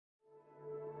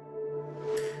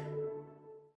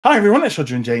Hi everyone, it's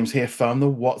Roger and James here from the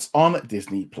What's on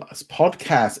Disney Plus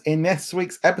podcast. In this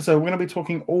week's episode, we're going to be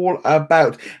talking all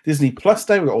about Disney Plus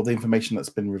Day. We've got all the information that's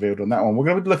been revealed on that one. We're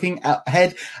going to be looking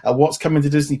ahead at what's coming to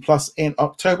Disney Plus in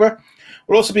October.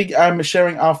 We'll also be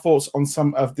sharing our thoughts on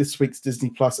some of this week's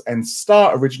Disney Plus and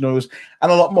Star originals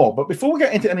and a lot more. But before we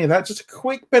get into any of that, just a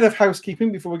quick bit of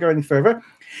housekeeping before we go any further.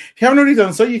 If you haven't already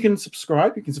done so, you can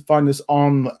subscribe. You can find us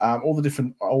on all the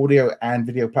different audio and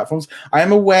video platforms. I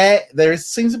am aware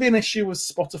seems to be an issue with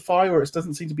Spotify where it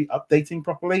doesn't seem to be updating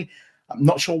properly. I'm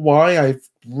not sure why. I've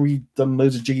redone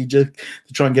loads of jiggy jig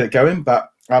to try and get it going,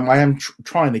 but I am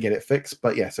trying to get it fixed.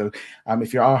 But yeah, so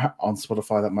if you are on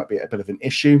Spotify, that might be a bit of an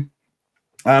issue.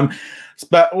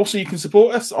 But also you can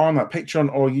support us on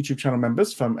Patreon or YouTube channel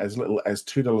members from as little as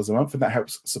 $2 a month, and that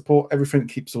helps support everything,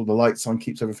 keeps all the lights on,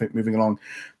 keeps everything moving along,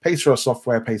 pays for our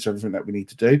software, pays for everything that we need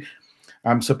to do.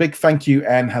 So big thank you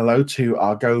and hello to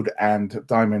our Gold and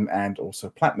Diamond and also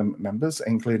Platinum members,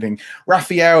 including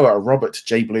Raphael, Robert,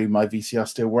 J Blue, My VCR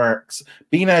Still Works,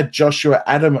 Bina, Joshua,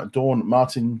 Adam, Dawn,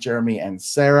 Martin, Jeremy, and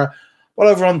Sarah. While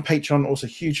over on Patreon, also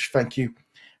huge thank you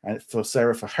and for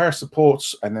Sarah for her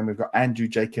support. And then we've got Andrew,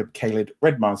 Jacob, Caleb,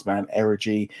 Red Mars Man,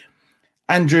 G,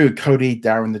 Andrew, Cody,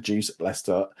 Darren the Juice,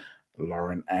 Lester,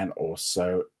 Lauren, and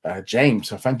also James.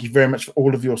 So thank you very much for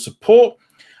all of your support.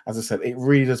 As I said, it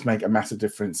really does make a massive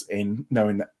difference in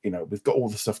knowing that, we've got all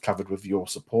the stuff covered with your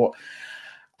support.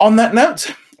 On that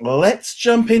note, let's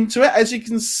jump into it. As you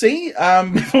can see,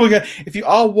 before we go, if you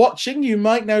are watching, you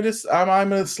might notice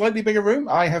I'm in a slightly bigger room.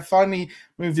 I have finally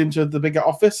moved into the bigger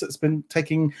office. It's been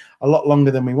taking a lot longer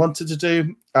than we wanted to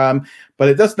do, but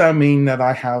it does now mean that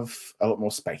I have a lot more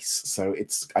space. So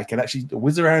I can actually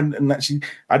whiz around and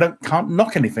can't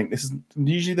knock anything. This is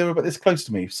usually they were about this close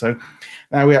to me. So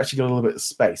now we actually got a little bit of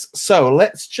space. So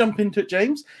let's jump into it,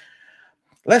 James.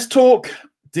 Let's talk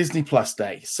Disney Plus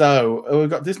Day. So we've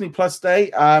got Disney Plus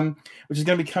Day, which is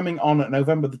going to be coming on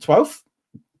November the 12th.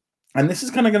 And this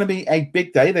is kind of going to be a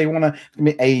big day. They want to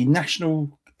be a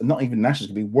national, not even national,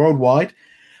 it's going to be worldwide.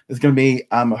 There's going to be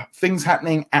things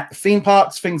happening at the theme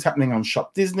parks, things happening on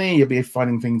Shop Disney. You'll be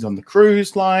finding things on the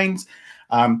cruise lines,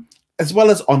 as well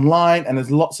as online. And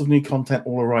there's lots of new content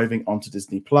all arriving onto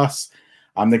Disney Plus.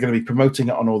 They're going to be promoting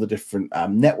it on all the different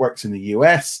networks in the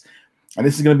US. And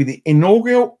this is going to be the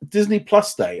inaugural Disney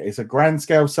Plus Day. It's a grand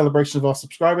scale celebration of our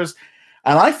subscribers.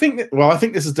 And I think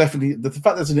this is definitely the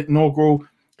fact that it's an inaugural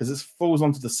because it falls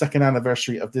onto the second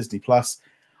anniversary of Disney Plus.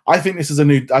 I think this is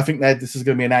that this is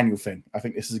going to be an annual thing. I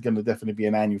think this is going to definitely be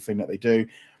an annual thing that they do.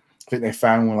 I think they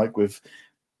found with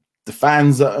the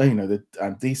fans that the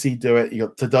DC do it. You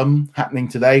got Tadum happening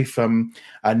today from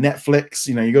Netflix.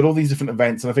 You got all these different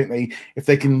events, and I think if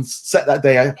they can set that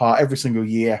day apart every single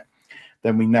year,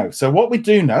 then we know. So what we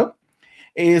do know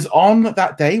is on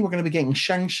that day, we're going to be getting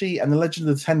Shang-Chi and the Legend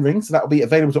of the Ten Rings. So that will be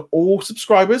available to all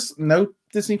subscribers. No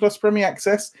Disney Plus Premier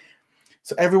Access.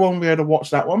 So everyone will be able to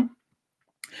watch that one.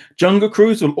 Jungle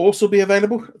Cruise will also be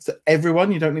available to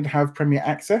everyone. You don't need to have Premier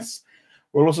Access.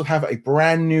 We'll also have a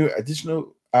brand new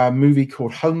additional movie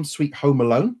called Home Sweet Home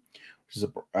Alone, which is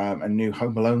a new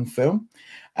Home Alone film.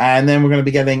 And then we're going to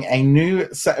be getting a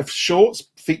new set of shorts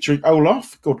featuring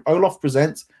Olaf called Olaf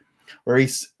Presents, where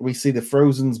we see the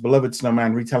Frozen's beloved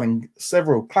snowman retelling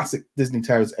several classic Disney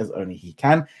tales as only he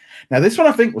can. Now, this one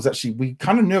I think was actually, we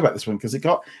kind of knew about this one because it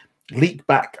got leaked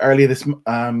back earlier this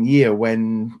year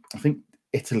when I think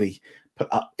Italy put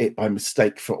up it by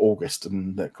mistake for August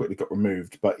and that quickly got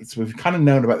removed. But we've kind of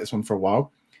known about this one for a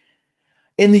while.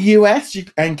 In the US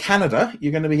and Canada,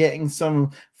 you're going to be getting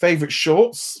some favorite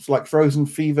shorts like Frozen,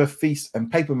 Fever, Feast,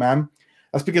 and Paperman.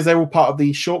 That's because they're all part of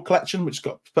the short collection, which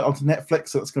got put onto Netflix.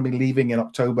 So it's going to be leaving in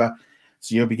October.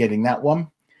 So you'll be getting that one.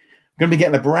 We're going to be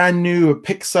getting a brand new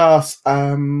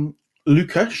Pixar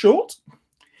Luca short.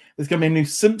 There's going to be a new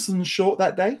Simpsons short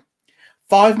that day.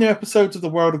 5 new episodes of The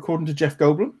World According to Jeff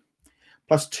Goldblum.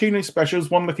 Plus 2 new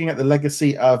specials. One looking at the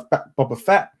legacy of Boba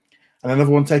Fett. And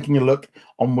another one taking a look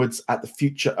onwards at the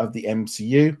future of the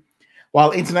MCU.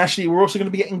 While internationally, we're also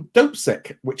going to be getting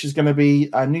Dopesick, which is going to be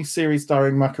a new series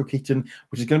starring Michael Keaton,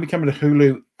 which is going to be coming to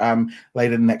Hulu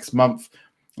later next month.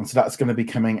 And so that's going to be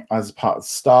coming as part of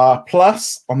Star.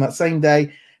 Plus, on that same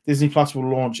day, Disney Plus will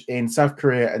launch in South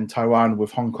Korea and Taiwan,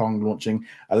 with Hong Kong launching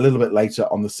a little bit later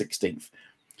on the 16th.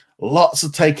 Lots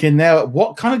to take in there.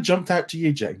 What kind of jumped out to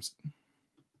you, James?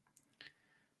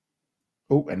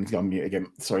 Oh, and he's got mute again.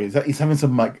 Sorry, he's having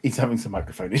some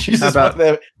microphone issues. How about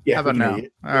now?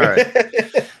 All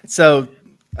right. So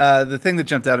the thing that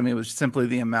jumped out at me was simply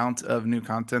the amount of new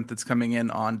content that's coming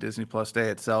in on Disney Plus Day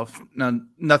itself. Now,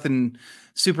 nothing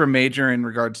super major in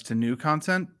regards to new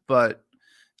content, but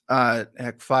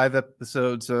heck, 5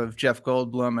 episodes of Jeff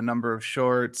Goldblum, a number of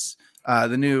shorts.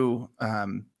 The new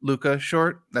Luca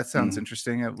short, that sounds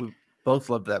interesting. We both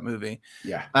loved that movie.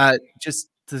 Yeah. Just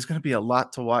there's going to be a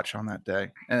lot to watch on that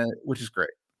day, which is great.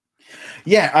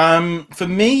 Yeah. For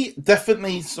me,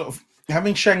 definitely sort of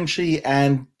having Shang-Chi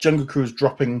and Jungle Cruise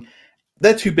dropping.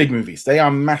 They're 2 big movies. They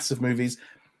are massive movies.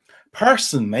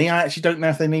 Personally, I actually don't know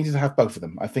if they needed to have both of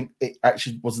them. I think it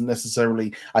actually wasn't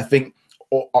necessarily. I think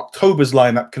October's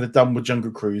lineup could have done with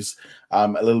Jungle Cruise a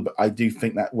little bit. I do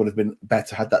think that would have been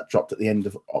better had that dropped at the end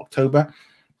of October.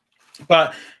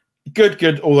 But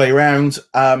good all the way around.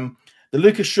 The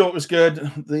Lucas short was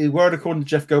good. The World According to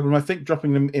Jeff Goldblum, I think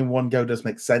dropping them in one go does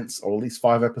make sense, or at least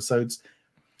 5 episodes.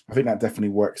 I think that definitely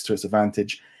works to its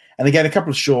advantage. And again, a couple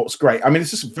of shorts, great. I mean,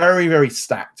 it's just very, very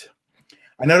stacked.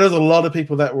 I know there's a lot of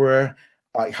people that were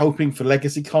like hoping for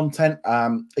legacy content.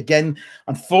 Again,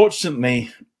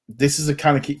 unfortunately, this is a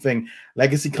kind of key thing.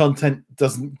 Legacy content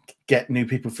doesn't get new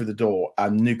people through the door,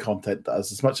 and new content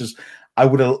does. As much as I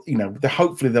would,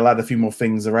 hopefully they'll add a few more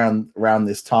things around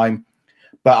this time.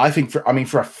 But I think for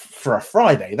a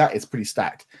Friday, that is pretty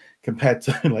stacked compared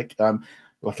to like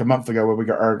a month ago where we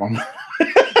got Ergon.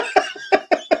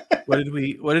 What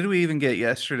did we even get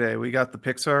yesterday? We got the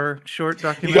Pixar short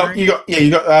documentary. You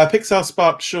got Pixar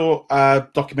Spark short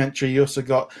documentary. You also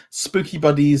got Spooky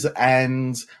Buddies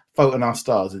and Photon Our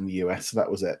Stars in the US. So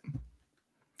that was it.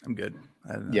 I'm good.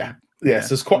 Yeah.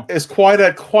 So it's quite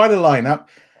a lineup.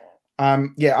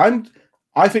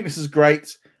 I think this is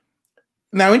great.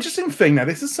 Now, interesting thing. Now,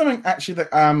 this is something actually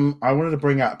that I wanted to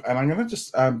bring up, and I'm going to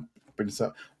just bring this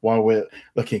up while we're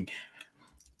looking.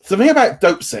 Something about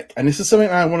Dopesick, and this is something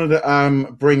I wanted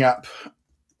to bring up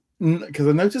because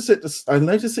I noticed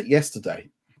it yesterday.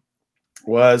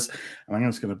 And I'm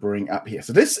just going to bring up here.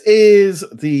 So this is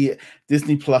the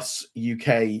Disney Plus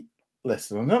UK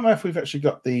list, and I don't know if we've actually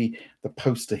got the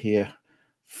poster here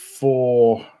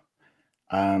for.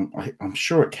 I'm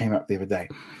sure it came up the other day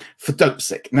for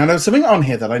Dopesick. Now, there's something on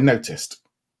here that I noticed,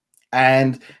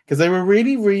 and because they were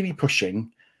really, really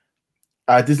pushing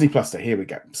Disney Plus Day. Here we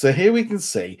go. So here we can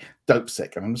see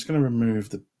Dopesick, and I'm just going to remove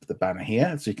the banner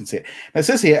here so you can see it. Now, it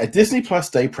says here a Disney Plus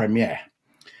Day premiere.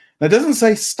 Now, it doesn't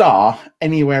say star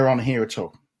anywhere on here at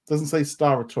all. It doesn't say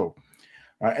star at all.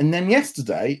 Right, and then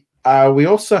yesterday we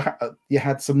also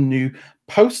had some new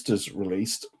posters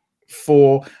released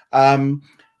for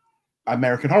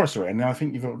American Horror Story, and I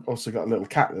think you've also got a little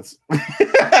cat.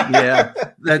 Yeah,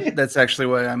 that's actually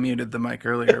why I muted the mic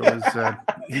earlier. Was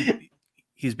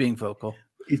he's being vocal?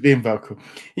 He's being vocal.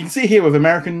 You can see here with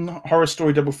American Horror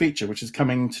Story double feature, which is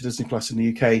coming to Disney Plus in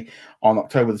the UK on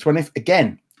October the 20th.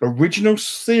 Again, original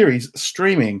series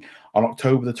streaming on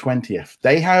October the 20th.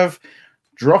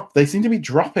 They seem to be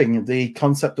dropping the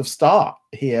concept of star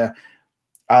here.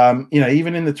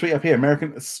 Even in the tweet up here,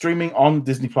 American streaming on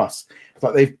Disney Plus. It's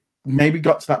like they've maybe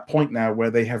got to that point now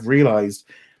where they have realized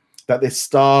that this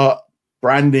star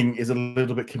branding is a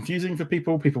little bit confusing for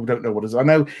people. People don't know what it is. I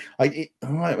know,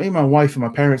 my wife and my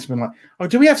parents have been like, "Oh,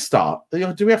 do we have star?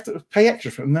 Do we have to pay extra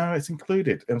for it?" No, it's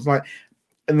included. And it's like,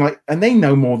 and they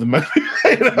know more than most.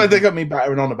 They got me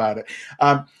battering on about it.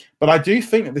 But I do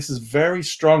think that this is very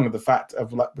strong of the fact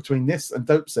of like between this and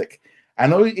Dopesick,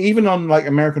 and even on like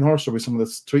American Horror Story, some of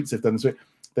the tweets they've done this week.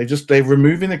 They're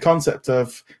removing the concept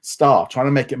of star, trying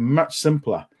to make it much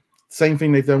simpler. Same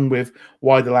thing they've done with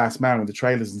Y the Last Man with the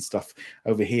trailers and stuff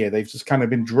over here. They've just kind of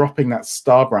been dropping that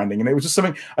star branding, and it was just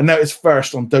something I noticed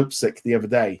first on Dopesick the other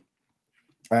day.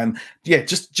 And to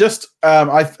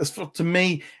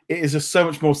me, it is just so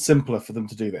much more simpler for them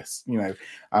to do this.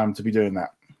 To be doing that.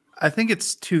 I think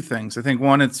it's 2 things. I think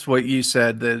one, it's what you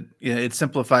said that it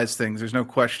simplifies things. There's no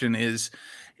question Is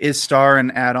Star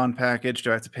an add-on package? Do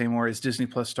I have to pay more? Is Disney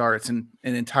Plus Star? It's an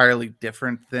entirely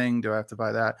different thing. Do I have to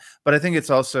buy that? But I think it's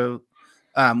also,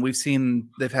 we've seen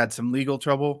they've had some legal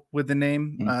trouble with the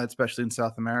name, especially in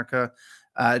South America.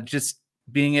 Just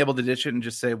being able to ditch it and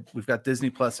just say, we've got Disney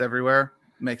Plus everywhere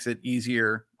makes it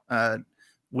easier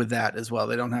with that as well.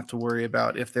 They don't have to worry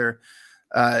about if they're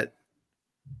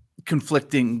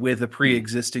conflicting with a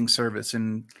pre-existing service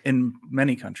in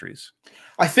many countries.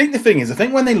 I think the thing is,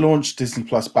 when they launched Disney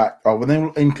Plus when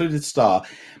they included Star,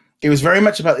 it was very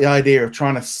much about the idea of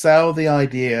trying to sell the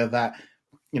idea that,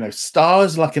 Star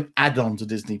is like an add-on to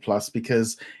Disney Plus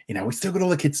because, we still got all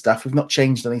the kids stuff. We've not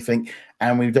changed anything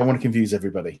and we don't want to confuse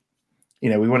everybody.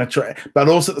 We want to try, but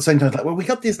also at the same time, like, well, we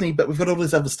got Disney, but we've got all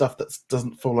this other stuff that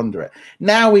doesn't fall under it.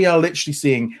 Now we are literally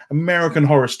seeing American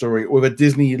Horror Story with a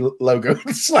Disney logo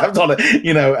slapped on it,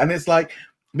 and it's like,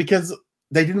 because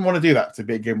they didn't want to do that to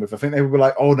begin with. I think they were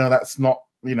like, oh no, that's not,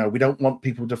 we don't want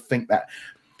people to think that.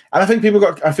 And I think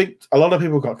a lot of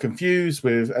people got confused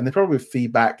with, and they probably with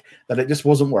feedback that it just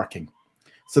wasn't working.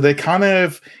 So they kind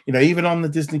of, even on the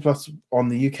Disney Plus on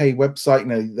the UK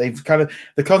website, they've kind of,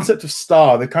 the concept of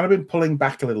Star, they've kind of been pulling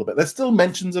back a little bit. There's still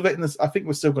mentions of it, and I think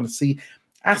we're still going to see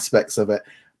aspects of it.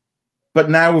 But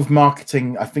now with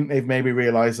marketing, I think they've maybe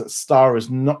realized that Star it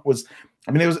was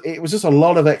just a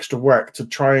lot of extra work to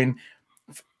try and,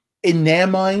 in their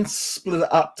minds, split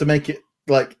it up to make it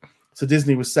so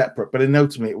Disney was separate, but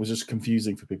ultimately it was just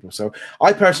confusing for people. So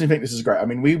I personally think this is great. I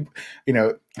mean,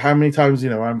 how many times,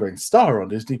 I'm going Star on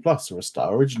Disney Plus or a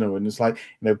Star Original, and it's like,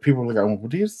 people are going, well,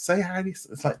 do you say how do you,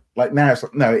 it's like now it's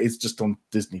like, no, it's just on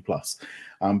Disney Plus.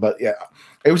 But yeah,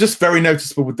 it was just very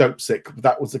noticeable with Dopesick.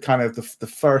 That was the kind of the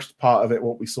first part of it,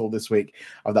 what we saw this week,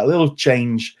 of that little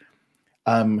change.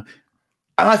 And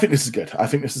I think this is good. I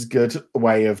think this is a good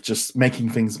way of just making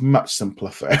things much simpler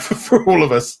for all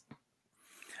of us.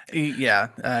 Yeah.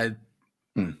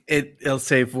 It'll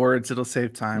save words. It'll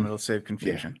save time. It'll save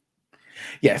confusion.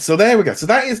 Yeah. So there we go. So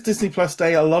that is Disney Plus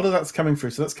Day. A lot of that's coming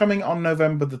through. So that's coming on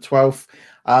November the 12th.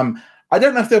 I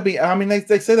don't know if there'll be,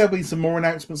 they say there'll be some more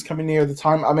announcements coming near the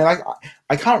time.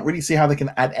 I can't really see how they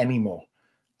can add any more.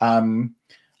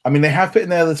 They have put in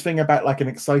there this thing about like an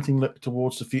exciting look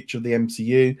towards the future of the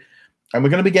MCU. And we're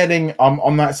going to be getting,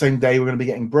 on that same day, we're going to be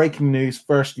getting breaking news,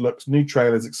 first looks, new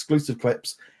trailers, exclusive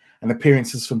clips, and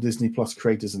appearances from Disney Plus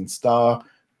creators and stars.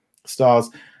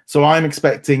 So I'm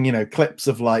expecting, clips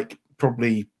of like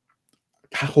probably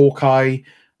Hawkeye,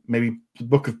 maybe the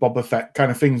Book of Boba Fett, kind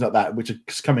of things like that, which are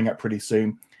coming up pretty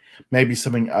soon. Maybe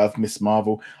something of Miss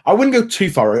Marvel. I wouldn't go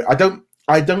too far. I don't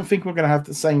think we're going to have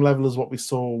the same level as what we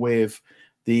saw with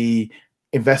the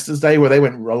Investors Day, where they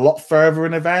went a lot further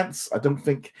in advance. I don't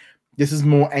think this is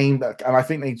more aimed at, and I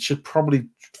think they should probably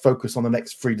focus on the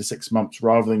next 3 to 6 months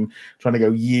rather than trying to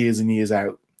go years and years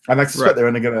out. And I suspect they're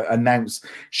only going to announce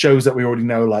shows that we already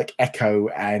know, like Echo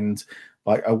and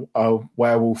like a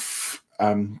Werewolf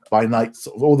by Night,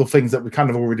 all the things that we've kind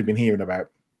of already been hearing about.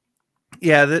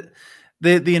 Yeah,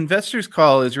 the investors'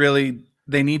 call is really,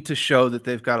 they need to show that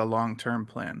they've got a long-term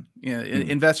plan.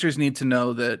 Investors need to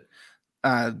know that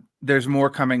there's more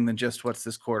coming than just what's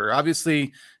this quarter.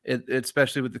 Obviously,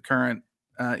 especially with the current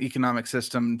economic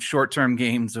system, short-term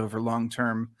gains over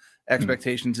long-term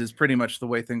expectations is pretty much the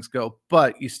way things go.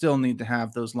 But you still need to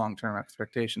have those long-term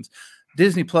expectations.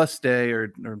 Disney Plus Day,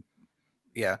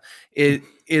 it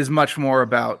is much more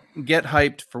about get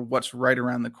hyped for what's right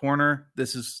around the corner.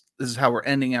 This is how we're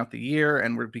ending out the year,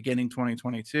 and we're beginning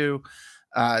 2022.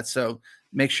 So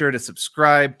make sure to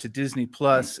subscribe to Disney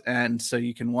Plus, and so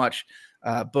you can watch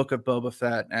Book of Boba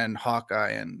Fett and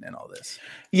Hawkeye and all this.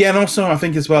 Yeah, and also I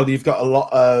think as well you've got a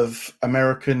lot of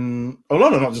American,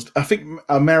 I think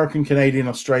American, Canadian,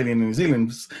 Australian, New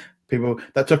Zealand people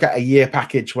that took out a year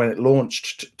package when it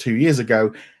launched 2 years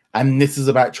ago, and this is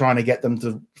about trying to get them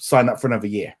to sign up for another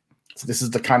year. So this is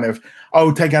the kind of,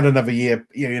 take out another year,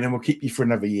 and then we'll keep you for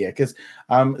another year, because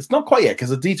it's not quite yet, because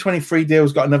the D23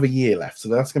 deal's got another year left, so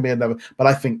that's going to be another. But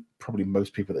I think probably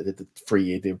most people that did the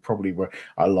 3-year deal probably were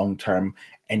long term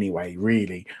anyway,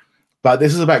 really. But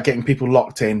this is about getting people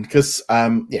locked in, because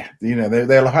they'll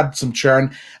have had some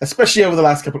churn, especially over the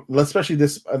last couple, especially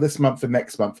this month and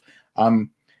next month.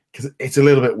 Because it's a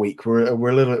little bit weak. We're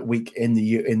a little bit weak in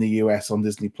the US on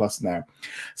Disney Plus now.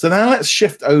 So now let's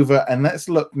shift over and let's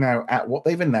look now at what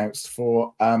they've announced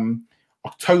for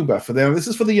October. This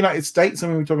is for the United States,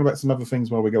 and we'll be talking about some other things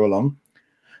while we go along.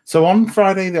 So on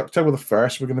Friday, October the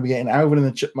 1st, we're going to be getting Alvin and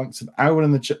the Chipmunks and Alvin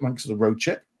and the Chipmunks of the Road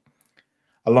Trip,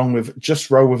 along with Just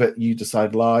Roll With It, You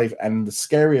Decide Live, and The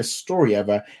Scariest Story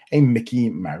Ever, a Mickey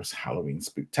Mouse Halloween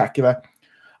Spooktacular,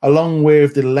 along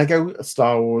with the Lego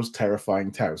Star Wars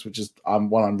Terrifying Tales, which is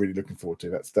one I'm really looking forward to.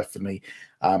 That's definitely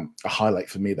a highlight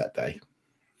for me that day.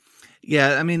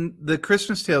 Yeah, I mean, the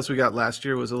Christmas Tales we got last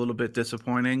year was a little bit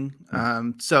disappointing.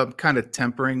 So I'm kind of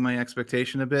tempering my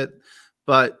expectation a bit.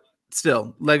 But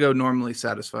still, Lego normally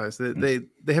satisfies. They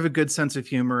have a good sense of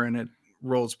humor, and it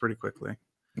rolls pretty quickly.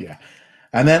 Yeah.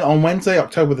 And then on Wednesday,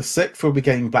 October the 6th, we'll be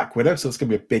getting Black Widow. So it's going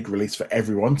to be a big release for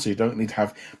everyone. So you don't need to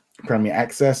have Premier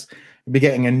access. We'll be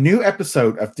getting a new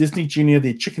episode of Disney Junior,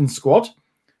 The Chicken Squad,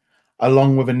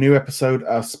 along with a new episode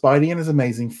of Spidey and His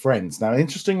Amazing Friends. Now,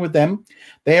 interesting with them,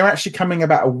 they are actually coming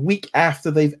about a week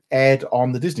after they've aired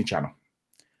on the Disney Channel.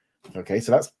 Okay,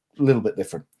 so that's a little bit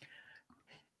different.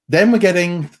 Then we're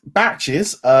getting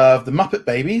batches of the Muppet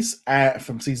Babies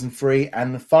from season 3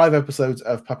 and the 5 episodes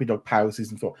of Puppy Dog Power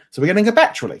season 4. So we're getting a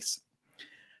batch release.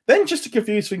 Then, just to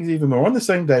confuse things even more, on the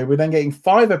same day, we're then getting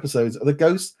 5 episodes of The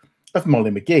Ghost of Molly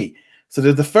McGee. So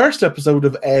the first episode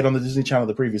have aired on the Disney Channel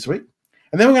the previous week,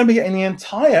 And then we're going to be getting the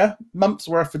entire month's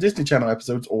worth of Disney Channel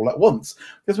episodes all at once,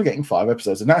 because we're getting 5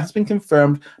 episodes. And that has been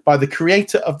confirmed by the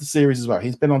creator of the series as well.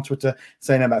 He's been on Twitter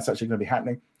saying that that's actually going to be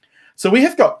happening. So we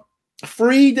have got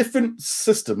 3 different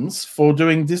systems for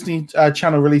doing Disney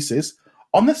Channel releases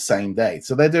on the same day.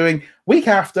 So they're doing week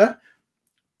after,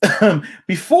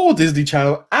 before Disney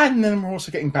Channel, and then we're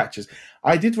also getting patches.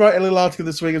 I did write a little article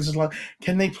this week. It's just like,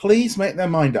 can they please make their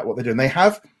mind up what they're doing? They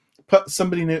have put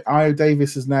somebody new. Io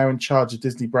Davis is now in charge of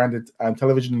Disney branded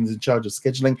television and is in charge of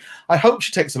scheduling. I hope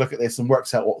she takes a look at this and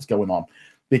works out what's going on,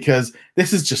 because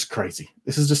this is just crazy.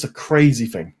 This is just a crazy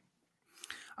thing.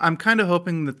 I'm kind of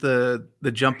hoping that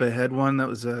the jump ahead one, that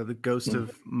was the Ghost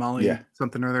of Molly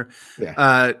something or other.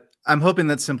 Yeah. I'm hoping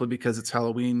that's simply because it's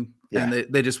Halloween and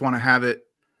they just want to have it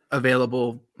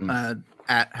available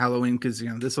at Halloween, because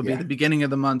this will be the beginning of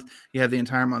the month. You have the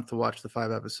entire month to watch the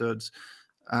 5 episodes.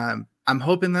 I'm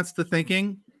hoping that's the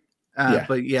thinking,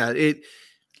 but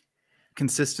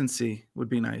consistency would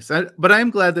be nice. But I'm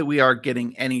glad that we are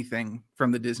getting anything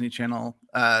from the Disney Channel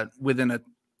within a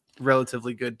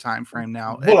relatively good time frame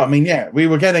now. Well, I mean, we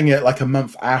were getting it like a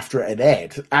month after it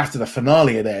aired, after the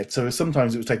finale had aired. So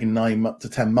sometimes it was taking 9 to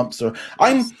 10 months. So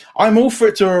I'm all for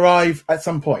it to arrive at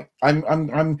some point.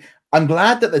 I'm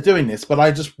glad that they're doing this, but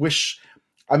I just wish.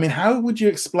 I mean, how would you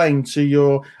explain to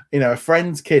your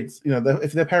friends' kids,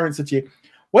 if their parents said to you,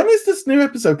 "When is this new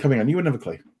episode coming on?" You wouldn't have a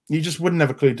clue. You just wouldn't have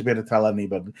a clue to be able to tell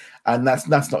anybody, and that's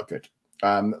not good.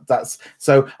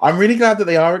 So I'm really glad that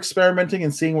they are experimenting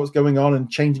and seeing what's going on and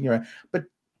changing around. But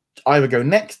either go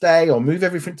next day or move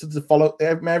everything to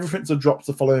drops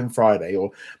the following Friday,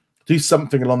 or do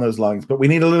something along those lines. But we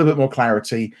need a little bit more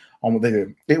clarity on what they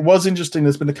do. It was interesting.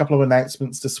 There's been a couple of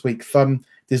announcements this week from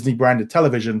Disney branded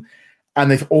television, and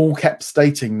they've all kept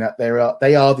stating that they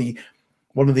are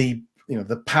one of the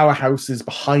the powerhouses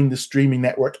behind the streaming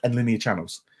network and linear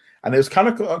channels. And it was kind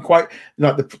of quite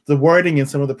the wording in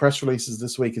some of the press releases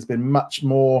this week has been much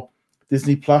more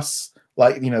Disney Plus.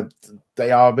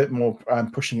 They are a bit more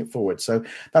pushing it forward. So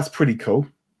that's pretty cool.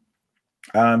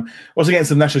 Also getting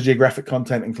some National Geographic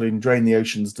content, including Drain the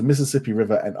Oceans, The Mississippi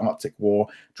River and Arctic War,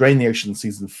 Drain the Ocean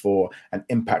Season 4, and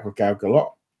Impact with Gal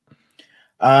Gadot.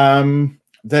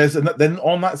 Then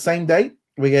on that same day,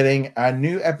 we're getting a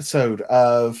new episode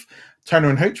of Turner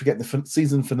and Hooch. We're getting the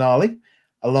season finale,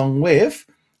 along with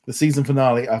the season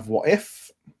finale of What If,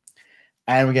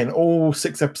 and we're getting all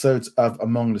 6 episodes of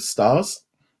Among the Stars,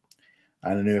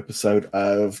 and a new episode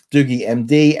of Doogie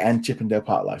MD and Chippendale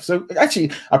Park Life. So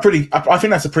actually, I think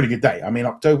that's a pretty good day. I mean,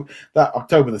 October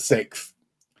the 6th,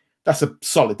 that's a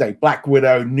solid day. Black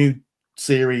Widow, new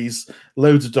series,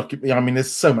 loads of document. I mean,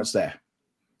 there's so much there.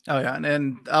 Oh yeah,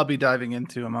 and I'll be diving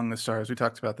into Among the Stars. We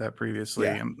talked about that previously.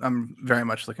 Yeah. I'm very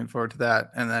much looking forward to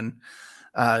that, and then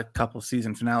a couple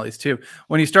season finales too.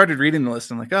 When you started reading the list,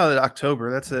 I'm like, oh,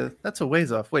 October. That's a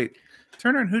ways off. Wait,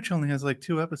 Turner and Hooch only has like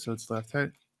 2 episodes left.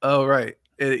 Oh right,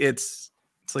 it's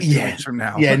like 2 weeks from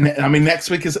now. Yeah, I mean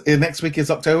next week is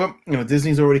October.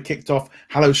 Disney's already kicked off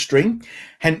Halloween,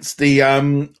 hence the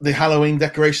Halloween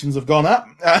decorations have gone up.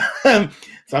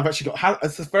 So I've actually got.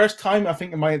 It's the first time I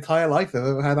think in my entire life I've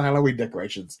ever had Halloween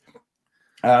decorations.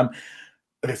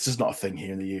 It's just not a thing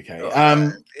here in the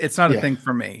UK. It's not a thing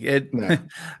for me. No.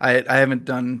 I haven't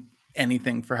done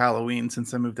anything for Halloween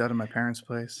since I moved out of my parents'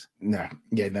 place. No,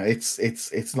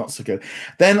 it's not so good.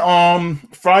 Then on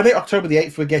Friday, October the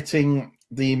 8th, we're getting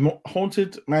the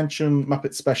Haunted Mansion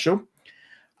Muppet Special.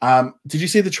 Did you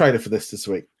see the trailer for this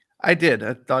week? I did.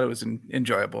 I thought it was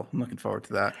enjoyable. I'm looking forward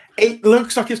to that. It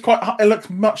looks like it looks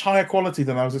much higher quality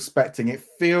than I was expecting. It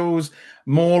feels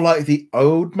more like the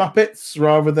old Muppets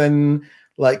rather than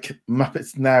like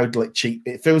Muppets now, like cheap.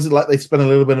 It feels like they spent a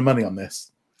little bit of money on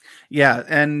this. Yeah,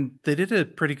 and they did a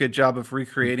pretty good job of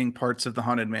recreating parts of the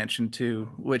Haunted Mansion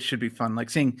too, which should be fun. Like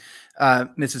seeing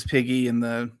Mrs. Piggy in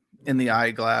the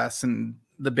eyeglass and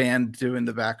the band doing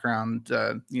the background.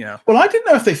 Well, I didn't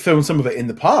know if they filmed some of it in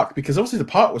the park, because obviously the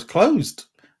park was closed.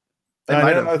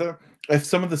 I don't know if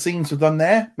some of the scenes were done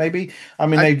there. Maybe. I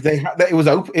mean, it was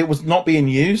open. It was not being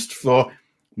used for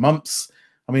months.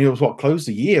 I mean, it was closed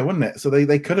a year, wasn't it? So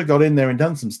they could have got in there and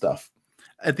done some stuff.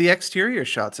 At the exterior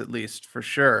shots, at least, for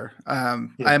sure.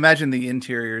 I imagine the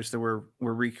interiors that were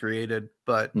recreated,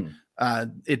 but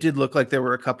it did look like there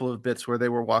were a couple of bits where they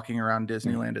were walking around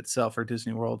Disneyland itself or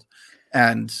Disney World.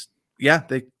 And yeah,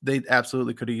 they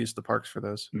absolutely could have used the parks for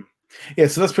those. Yeah,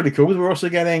 so that's pretty cool. We're also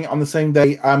getting on the same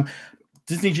day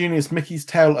Disney Junior's Mickey's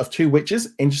Tale of Two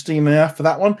Witches. Interesting enough for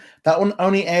that one. That one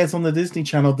only airs on the Disney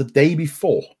Channel the day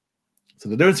before. So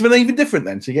they're doing something even different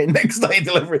then. So you're getting next day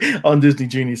delivery on Disney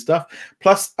Junior stuff.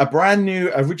 Plus a brand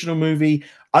new original movie,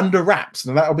 Under Wraps.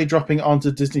 And that'll be dropping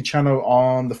onto Disney Channel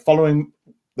on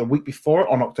the week before,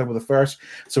 on October the 1st.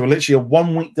 So we're literally a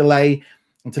 1 week delay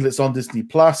until it's on Disney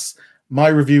Plus. My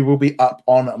review will be up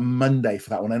on Monday for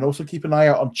that one. And also keep an eye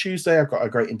out on Tuesday. I've got a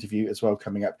great interview as well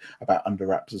coming up about Under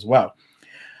Wraps as well.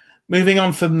 Moving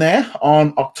on from there,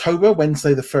 on October,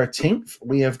 Wednesday the 13th,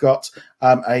 we have got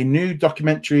a new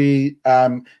documentary.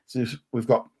 So we've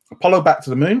got Apollo Back to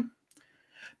the Moon,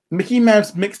 Mickey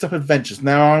Mouse Mixed Up Adventures.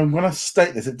 Now, I'm going to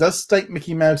state this. It does state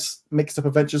Mickey Mouse Mixed Up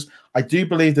Adventures. I do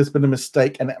believe there's been a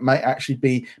mistake, and it might actually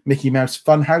be Mickey Mouse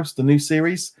Funhouse, the new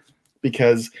series,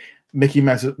 because Mickey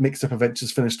Mouse Mixed Up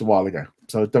Adventures finished a while ago.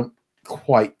 So don't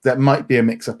quite, that might be a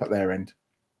mix-up at their end.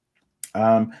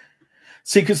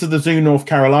 Secrets of the Zoo, North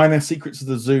Carolina. Secrets of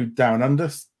the Zoo, Down Under.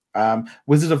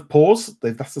 Wizard of Paws.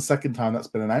 That's the second time that's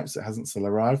been announced. It hasn't still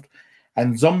arrived.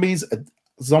 And Zombies,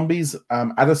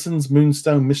 Addison's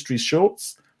Moonstone Mystery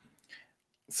Shorts.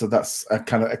 So that's a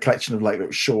kind of a collection of like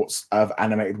little shorts of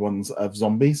animated ones of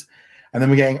zombies. And then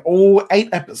we're getting all 8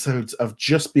 episodes of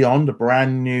Just Beyond, a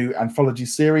brand new anthology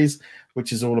series,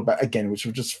 which is all about, again, which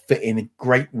will just fit in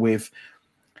great with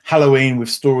Halloween, with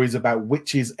stories about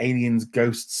witches, aliens,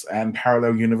 ghosts, and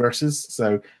parallel universes.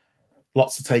 So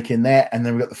lots to take in there. And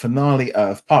then we've got the finale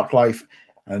of Park Life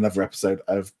and another episode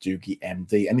of Doogie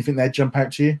MD. Anything there jump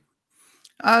out to you?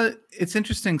 It's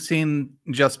interesting seeing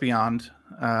Just Beyond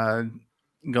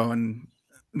going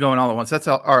all at once. That's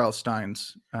R.L.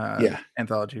 Stein's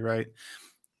anthology, right?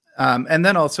 And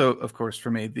then also, of course, for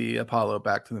me, the Apollo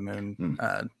Back to the Moon.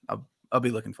 I'll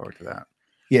be looking forward to that.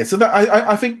 Yeah, so that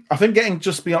I think getting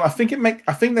Just Beyond. I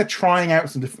think they're trying out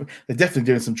some different. They're definitely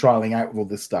doing some trialing out of all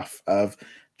this stuff of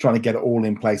trying to get it all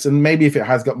in place. And maybe if it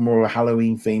has got more of a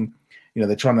Halloween theme,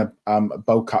 they're trying to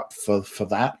bulk up for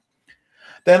that.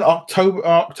 Then October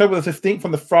the 15th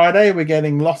on the Friday, we're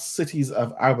getting Lost Cities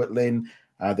of Albert Lynn,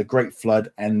 The Great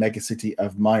Flood, and Megacity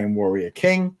of Mayan Warrior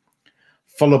King.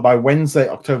 Followed by Wednesday,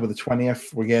 October the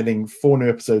 20th, we're getting 4 new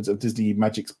episodes of Disney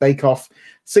Magic's Bake Off,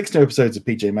 6 new episodes of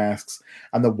PJ Masks,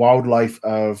 and The Wildlife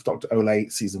of Dr. Olay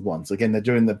Season 1. So again, they're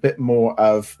doing a bit more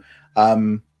of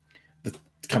the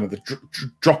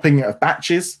dropping of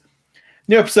batches.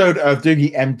 New episode of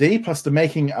Doogie MD, plus the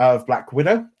making of Black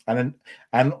Widow. And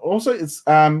also it's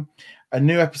a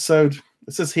new episode,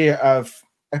 it says here, of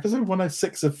episode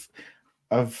 106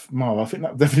 of Marvel. I think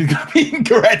that definitely got to be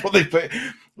incorrect what they put.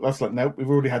 That's like, nope, we've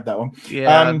already had that one.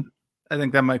 Yeah, I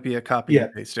think that might be a copy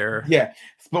and paste error. Yeah,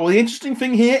 but the interesting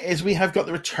thing here is we have got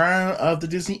the return of the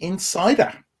Disney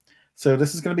Insider. So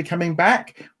this is going to be coming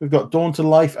back. We've got Dawn to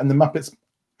Life and the Muppets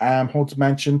Haunted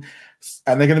Mansion,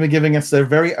 and they're going to be giving us their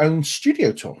very own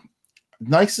studio tour.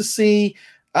 Nice to see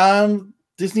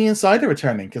Disney Insider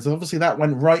returning, because obviously that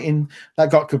went right in,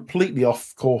 that got completely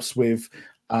off course with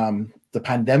the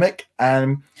pandemic,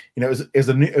 and it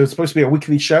was supposed to be a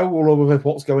weekly show all over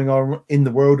what's going on in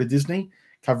the world of Disney,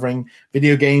 covering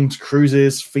video games,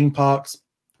 cruises, theme parks,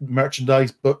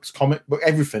 merchandise, books, comic book,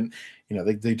 everything.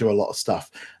 They do a lot of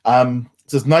stuff. So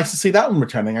it's nice to see that one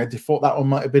returning. I thought that one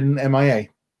might have been MIA.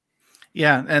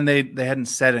 Yeah, and they hadn't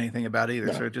said anything about it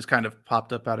either, so it just kind of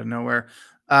popped up out of nowhere.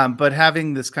 But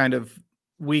having this kind of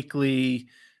weekly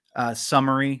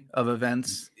summary of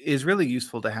events is really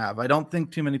useful to have. I don't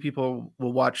think too many people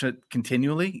will watch it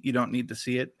continually. You don't need to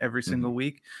see it every single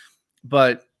week,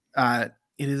 but it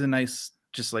is a nice,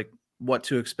 just like what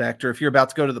to expect, or if you're about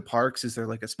to go to the parks, is there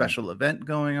like a special event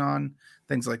going on,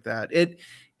 things like that.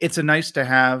 It's a nice to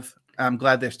have. I'm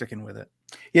glad they're sticking with it.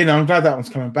 Yeah, I'm glad that one's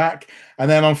coming back. And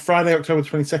then on Friday, October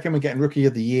 22nd, we're getting Rookie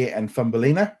of the Year and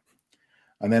Thumbelina.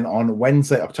 And then on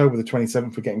Wednesday, October the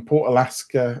 27th, we're getting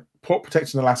Port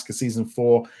Protection Alaska Season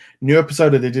 4, new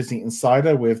episode of the Disney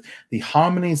Insider with the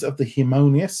Harmonies of the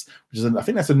Harmonious, which is, I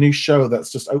think that's a new show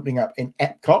that's just opening up in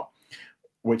Epcot,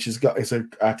 which it's a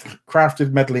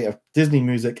crafted medley of Disney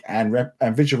music and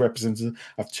visual representatives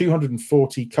of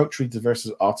 240 culturally diverse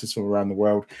artists from around the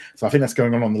world. So I think that's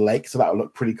going on the lake, so that'll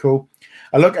look pretty cool.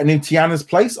 I look at new Tiana's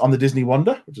Place on the Disney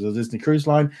Wonder, which is a Disney cruise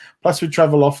line. Plus, we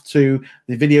travel off to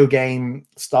the video game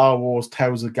Star Wars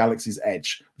Tales of Galaxy's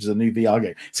Edge, which is a new VR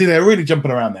game. See, they're really jumping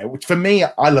around there, which for me,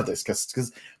 I love this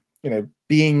because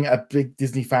being a big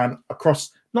Disney fan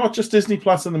across not just Disney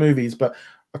Plus and the movies, but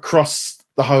across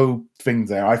the whole thing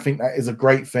there. I think that is a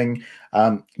great thing.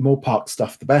 More park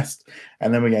stuff, the best.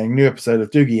 And then we're getting a new episode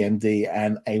of Doogie MD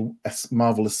and a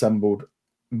Marvel assembled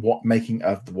making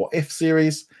of the What If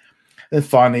series. Then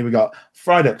finally, we got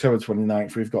Friday, October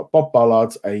 29th. We've got Bob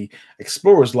Ballard's A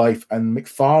Explorer's Life and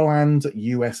McFarland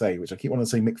USA, which I keep wanting to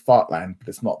say McFartland, but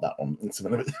it's not that one. It's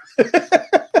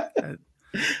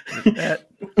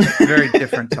That's a very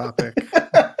different topic.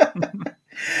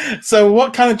 So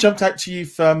what kind of jumped out to you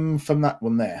from that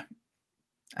one there?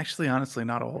 Actually, honestly,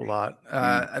 not a whole lot.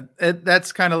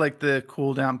 That's kind of like the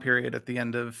cool down period at the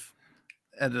end of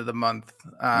the month.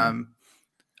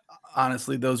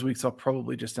 Honestly, those weeks I'll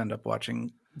probably just end up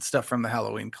watching stuff from the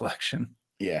Halloween collection.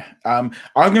 Yeah, I'm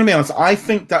going to be honest. I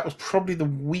think that was probably the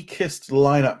weakest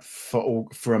lineup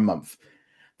for a month.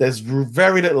 There's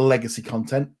very little legacy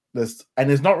content. There's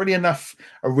not really enough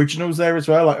originals there as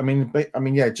well. Like, I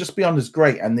mean, yeah, Just Beyond is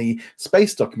great, and the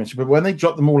space documentary. But when they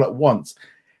drop them all at once,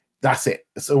 that's it.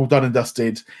 It's all done and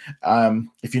dusted.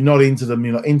 If you're not into them,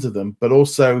 you're not into them. But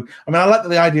also, I mean, I like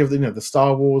the idea of the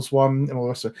Star Wars one and all the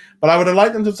rest of it. But I would have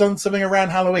liked them to have done something around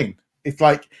Halloween. It's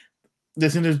like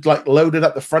this is like loaded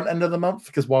at the front end of the month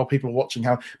because while people are watching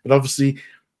but obviously,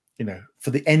 for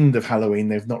the end of Halloween,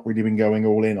 they've not really been going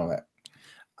all in on it.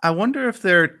 I wonder if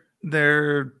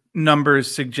their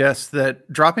numbers suggest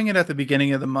that dropping it at the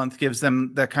beginning of the month gives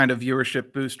them that kind of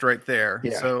viewership boost right there.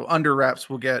 Yeah. So Under Wraps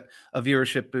will get a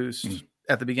viewership boost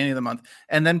at the beginning of the month.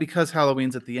 And then because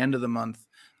Halloween's at the end of the month,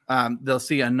 they'll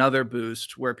see another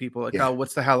boost where people are like, oh,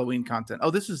 what's the Halloween content?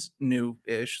 Oh, this is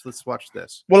new-ish. Let's watch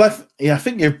this. Well, I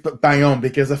think you're bang on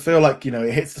because I feel like,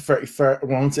 it hits the 31st,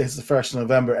 once it hits the 1st of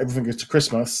November, everything goes to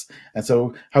Christmas. And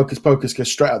so Hocus Pocus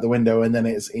goes straight out the window and then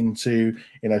it's into,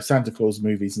 Santa Claus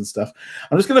movies and stuff.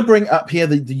 I'm just going to bring up here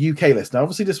the UK list. Now,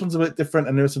 obviously this one's a bit different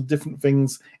and there are some different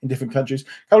things in different countries.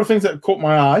 A couple of things that caught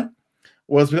my eye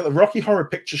was we got the Rocky Horror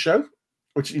Picture Show,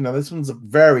 which, this one's a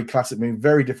very classic movie,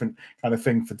 very different kind of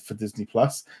thing for Disney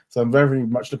Plus. So I'm very, very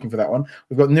much looking for that one.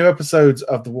 We've got new episodes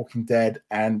of The Walking Dead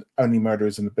and Only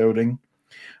Murders in the Building,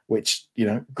 which,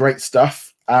 great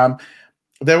stuff.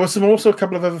 There was also a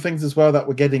couple of other things as well that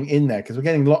we're getting in there because we're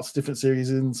getting lots of different series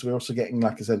in. So we're also getting,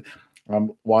 like I said,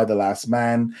 Y: The Last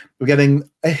Man. We're getting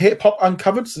a Hip Hop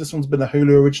Uncovered. So this one's been a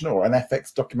Hulu original or an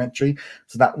FX documentary.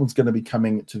 So that one's going to be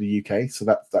coming to the UK. So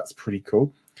that's pretty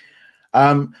cool.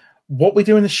 What We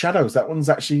Do in the Shadows, that one's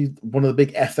actually one of the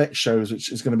big FX shows, which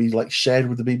is going to be like shared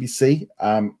with the BBC.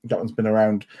 That one's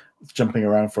been jumping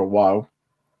around for a while.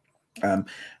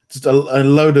 Just a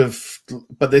load of,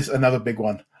 but there's another big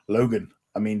one, Logan.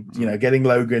 I mean, getting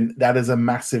Logan, that is a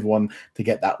massive one to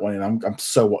get that one in. I'm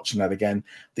so watching that again.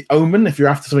 The Omen, if you're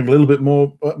after something a little bit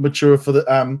more mature for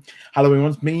the Halloween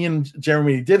ones, me and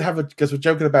Jeremy did have because we're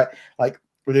joking about like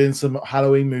we're doing some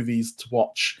Halloween movies to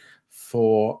watch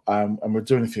for and we're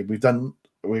doing a few. We're going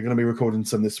to be recording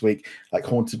some this week, like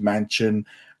Haunted Mansion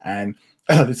and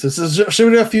should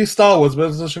we do a few Star Wars,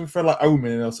 but should we for like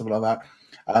Omen or something like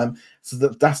that? So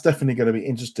that's definitely going to be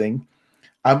interesting.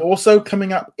 Also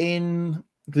coming up in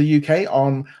the UK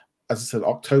on, as I said,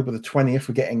 October the 20th,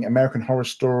 we're getting American Horror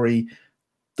Story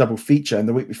double feature, and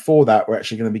the week before that, we're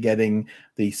actually going to be getting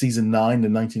the season 9, the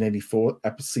 1984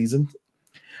 episode season.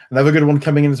 Another good one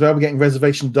coming in as well. We're getting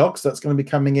Reservation Dogs. That's going to be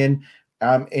coming in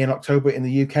October in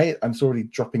the UK, and it's already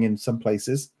dropping in some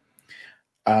places.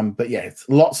 But yeah, it's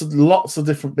lots of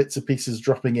different bits and pieces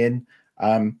dropping in.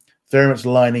 Very much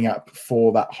lining up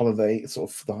for that holiday,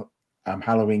 sort of the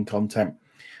Halloween content,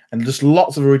 and just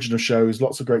lots of original shows,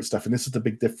 lots of great stuff. And this is the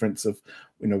big difference of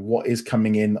what is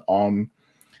coming in on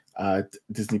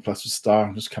Disney Plus with Star.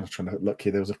 I'm just kind of trying to look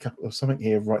here. There was a couple of something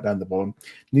here right down the bottom.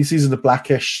 New season of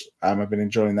Blackish. I've been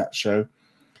enjoying that show.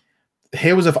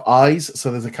 Heroes of Eyes.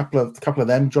 So there's a couple of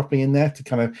them dropping in there to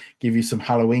kind of give you some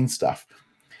Halloween stuff.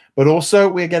 But also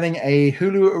we're getting a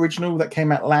Hulu original that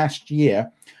came out last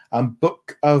year.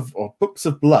 Books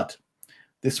of Blood.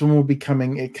 This one will be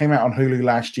coming. It came out on Hulu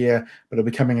last year, but it'll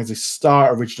be coming as a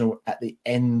Star original at the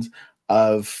end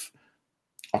of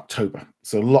October.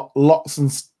 So lots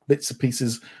and bits and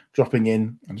pieces dropping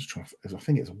in. I'm just trying to, I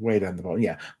think it's way down the bottom.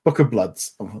 Yeah, Book of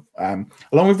Bloods,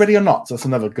 along with Ready or Not. So that's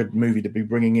another good movie to be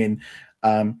bringing in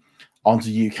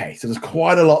onto UK. So there's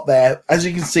quite a lot there. As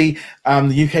you can see,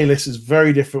 the UK list is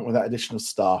very different with that additional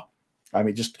Star.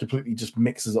 It just completely just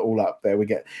mixes it all up there. We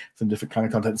get some different kind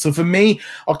of content. So for me,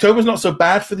 October's not so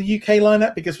bad for the UK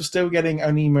lineup because we're still getting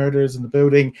Only Murders in the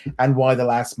Building and Y: The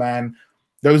Last Man.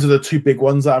 Those are the two big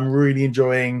ones that I'm really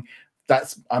enjoying.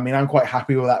 I'm quite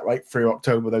happy with that right through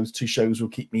October. Those two shows will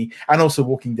keep me, and also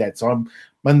Walking Dead. So I'm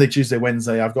Monday, Tuesday,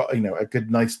 Wednesday. I've got a good,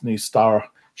 nice new Star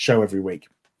show every week.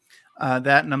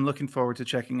 That, and I'm looking forward to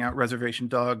checking out Reservation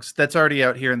Dogs. That's already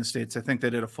out here in the States. I think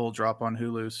they did a full drop on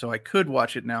Hulu, so I could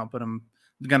watch it now, but I'm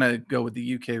going to go with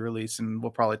the UK release, and we'll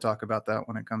probably talk about that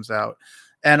when it comes out.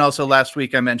 And also last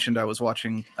week I mentioned I was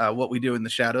watching What We Do in the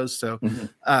Shadows, so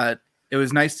it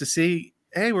was nice to see,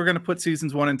 hey, we're going to put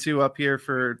seasons 1 and 2 up here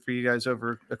for you guys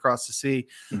over across the sea.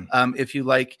 If you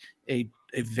like a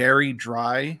very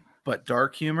dry but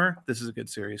dark humor, this is a good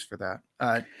series for that.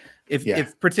 Yeah.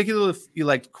 If particularly if you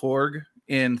liked Korg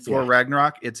in Thor Yeah.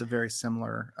 Ragnarok, it's a very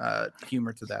similar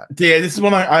humor to that. Yeah, this is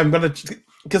one I'm going to,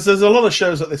 because there's a lot of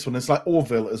shows like this one. It's like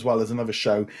Orville as well as another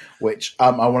show, which I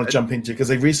want to jump into because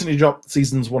they've recently dropped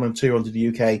seasons 1 and 2 onto the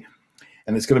UK,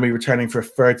 and it's going to be returning for a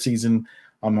third season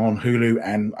on Hulu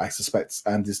and I suspect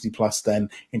and Disney Plus then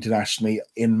internationally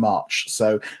in March.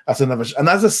 So that's another, and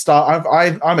as a start,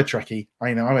 I'm a Trekkie.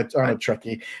 I'm a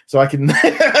Trekkie, so I can.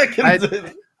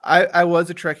 I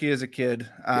was a Trekkie as a kid.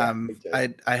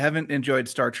 I haven't enjoyed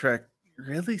Star Trek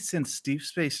really since Deep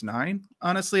Space Nine.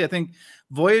 Honestly, I think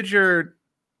Voyager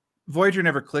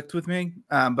never clicked with me,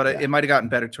 but it might have gotten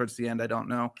better towards the end. I don't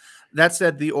know. That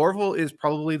said, The Orville is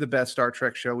probably the best Star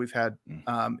Trek show we've had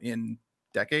in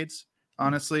decades,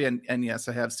 honestly. And yes,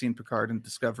 I have seen Picard and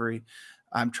Discovery.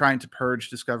 I'm trying to purge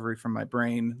Discovery from my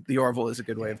brain. The Orville is a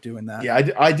good way of doing that. Yeah,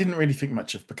 I didn't really think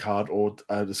much of Picard or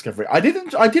Discovery. I did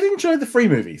enjoy the 3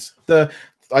 movies.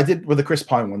 I did with the Chris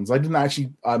Pine ones. I didn't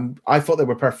actually. I thought they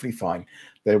were perfectly fine.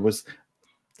 It was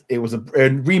a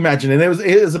reimagining.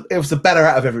 It was the better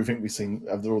out of everything we've seen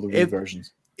of all the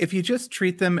reversions. If you just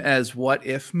treat them as what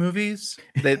if movies,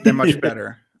 they're much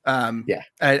better.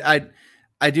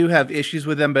 I do have issues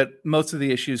with them, but most of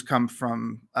the issues come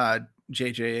from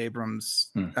J.J.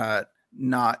 Abrams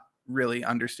not really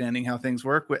understanding how things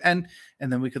work, and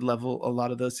then we could level a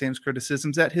lot of those same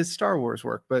criticisms at his Star Wars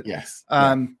work. But yes,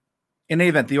 in any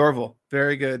event, The Orville,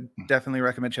 very good. Definitely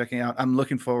recommend checking out. I'm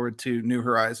looking forward to New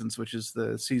Horizons, which is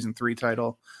the season 3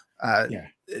 title.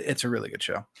 It's a really good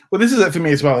show. Well, this is it for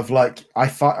me as well. Of like, I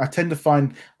tend to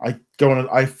find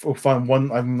I find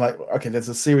one. I'm like, okay, there's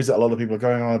a series that a lot of people are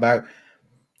going on about.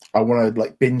 I want to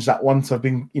like binge that one. So I've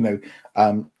been,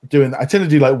 doing. I tend to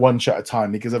do like one show at a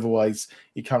time because otherwise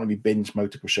you can't really binge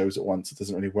multiple shows at once. It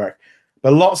doesn't really work.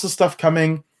 But lots of stuff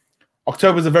coming.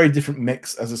 October's a very different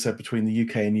mix, as I said, between the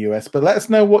UK and the US. But let us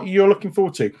know what you're looking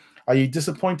forward to. Are you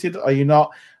disappointed? Are you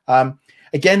not?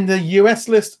 Again, the US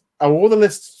list. All the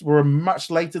lists were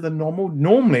much later than normal.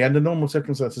 Normally, under normal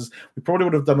circumstances, we probably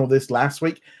would have done all this last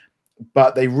week,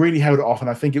 but they really held it off, and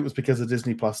I think it was because of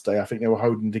Disney Plus Day. I think they were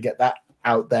hoping to get that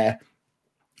out there,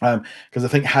 because I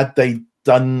think had they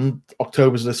done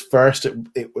October's list first,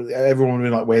 everyone would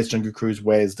be like, "Where's Jungle Cruise?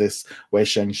 Where's this? Where's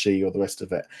Shang-Chi?" or the rest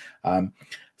of it.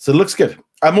 So it looks good.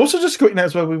 I'm also just quick now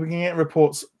as well. We've been getting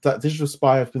reports that Digital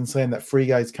Spy have been saying that Free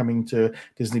Guy is coming to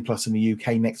Disney Plus in the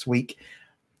UK next week.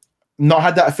 Not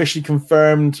had that officially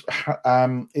confirmed.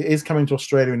 It is coming to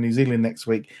Australia and New Zealand next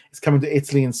week. It's coming to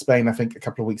Italy and Spain, I think, a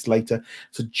couple of weeks later.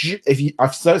 So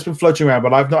I've so it's been floating around,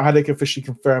 but I've not had it officially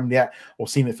confirmed yet or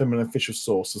seen it from an official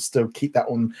source. So still keep that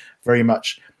on very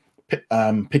much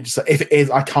picture. So if it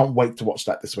is, I can't wait to watch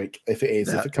that this week. If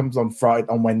it comes on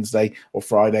Wednesday or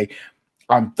Friday,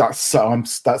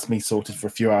 that's me sorted for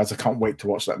a few hours. I can't wait to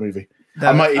watch that movie.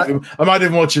 I might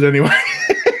even watch it anyway.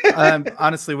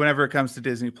 Honestly, whenever it comes to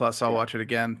Disney Plus, I'll watch it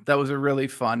again. That was a really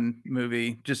fun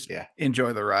movie. Just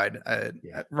enjoy the ride.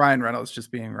 Ryan Reynolds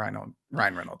just being Ryan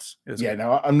Reynolds.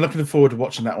 I'm looking forward to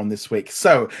watching that one this week.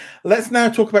 So let's now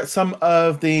talk about some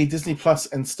of the Disney Plus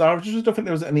and Star Wars. I don't think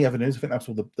there was any other news. I think that's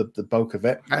all the bulk of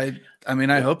it. I mean,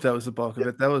 I hope that was the bulk of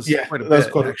it. That was quite a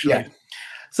bit, actually. Yeah.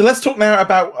 So let's talk now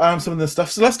about some of the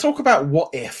stuff. So let's talk about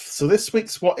What If. So this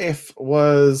week's What If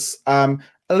was a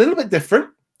little bit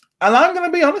different. And I'm going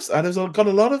to be honest, there's got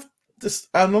a lot of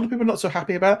people not so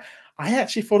happy about it. I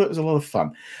actually thought it was a lot of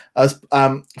fun. As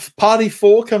Party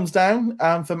 4 comes down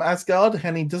from Asgard,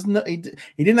 and he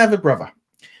didn't have a brother.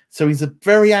 So he's a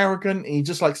very arrogant. He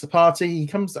just likes to party. He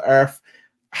comes to Earth,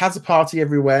 has a party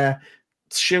everywhere.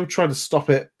 S.H.I.E.L.D. try to stop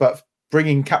it, but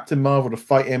bringing Captain Marvel to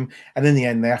fight him. And in the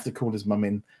end, they have to call his mum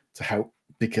in to help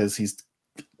because he's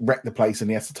wrecked the place and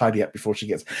he has to tidy up before she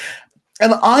gets.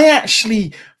 And I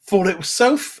actually thought it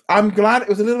was I'm glad it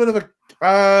was a little bit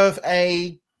of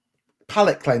a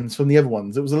palate cleanse from the other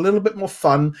ones. It was a little bit more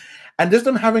fun, and just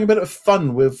them having a bit of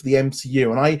fun with the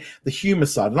MCU and the humor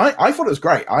side. And I thought it was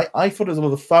great. I thought it was a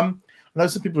lot of fun. I know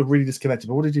some people are really disconnected,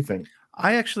 but what did you think?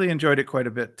 I actually enjoyed it quite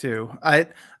a bit too.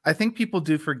 I think people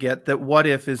do forget that What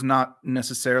If is not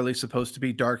necessarily supposed to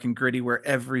be dark and gritty where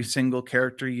every single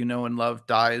character you know and love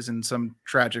dies in some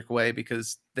tragic way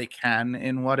because they can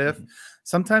in What If. Mm-hmm.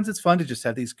 Sometimes it's fun to just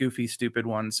have these goofy, stupid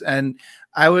ones. And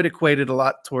I would equate it a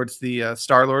lot towards the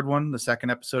Star-Lord one, the second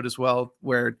episode as well,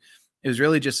 where it was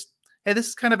really just, hey, this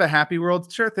is kind of a happy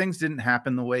world. Sure, things didn't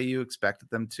happen the way you expected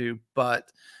them to,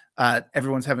 but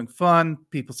everyone's having fun.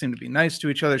 People seem to be nice to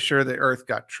each other. Sure, the Earth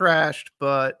got trashed,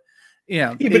 but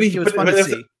it was fun to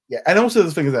see. Yeah, and also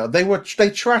the thing is that they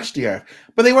trashed the Earth,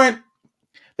 but they weren't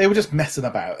they were just messing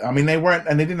about. I mean, they weren't,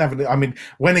 and they didn't have. I mean,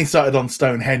 when they started on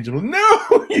Stonehenge, I was,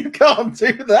 no, you can't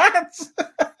do that.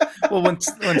 Well, when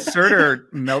Surtur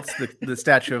melts the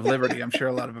Statue of Liberty, I'm sure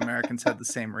a lot of Americans had the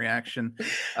same reaction.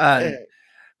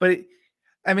 But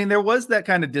I mean, there was that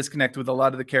kind of disconnect with a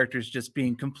lot of the characters just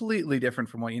being completely different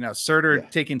from what, Surtur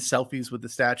taking selfies with the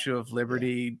Statue of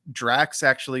Liberty, Drax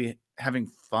actually having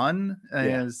fun.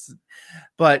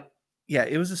 But yeah,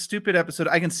 it was a stupid episode.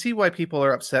 I can see why people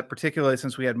are upset, particularly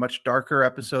since we had much darker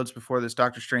episodes before this.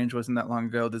 Doctor Strange wasn't that long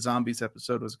ago. The zombies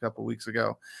episode was a couple weeks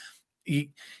ago.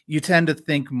 You tend to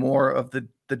think more of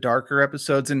the darker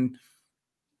episodes, and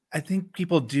I think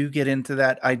people do get into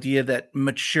that idea that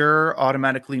mature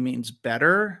automatically means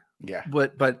better. Yeah.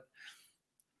 But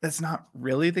that's not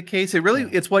really the case.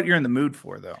 It's what you're in the mood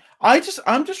for, though. I'm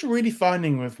just really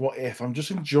finding with What If, I'm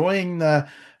just enjoying the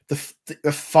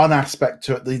fun aspect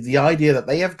to it. The idea that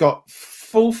they have got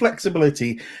full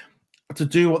flexibility to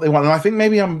do what they want. And I think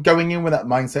maybe I'm going in with that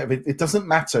mindset of it doesn't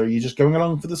matter. You're just going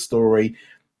along for the story,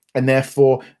 and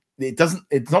therefore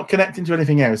it's not connecting to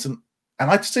anything else. And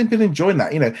I just have been enjoying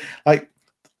that,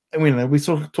 we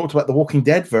sort of talked about the Walking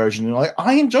Dead version, and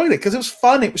I enjoyed it because it was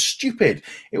fun. It was stupid.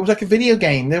 It was like a video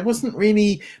game. There wasn't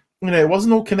really, it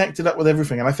wasn't all connected up with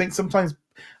everything. And I think sometimes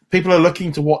people are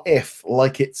looking to What If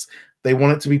like they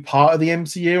want it to be part of the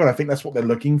MCU, and I think that's what they're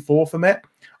looking for from it.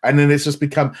 And then it's just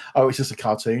become, it's just a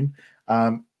cartoon.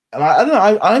 And I don't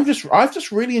know. I've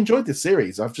just really enjoyed this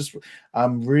series. I've just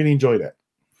really enjoyed it.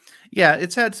 Yeah,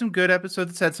 it's had some good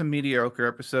episodes. It's had some mediocre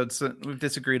episodes. We've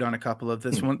disagreed on a couple of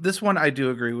this one. This one I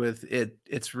do agree with.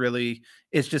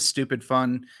 It's just stupid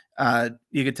fun.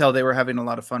 You could tell they were having a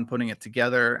lot of fun putting it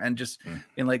together, and just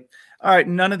being like, all right,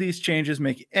 none of these changes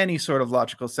make any sort of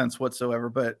logical sense whatsoever.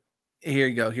 But here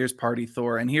you go. Here's Party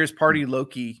Thor, and here's Party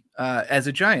Loki as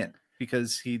a giant,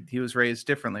 because he was raised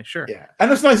differently. Sure. Yeah. And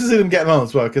it's nice to see them getting on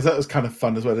as well, because that was kind of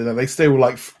fun as well. They still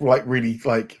like really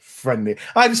friendly.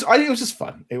 It was just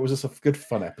fun. It was just a good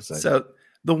fun episode. So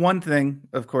the one thing,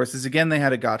 of course, is again, they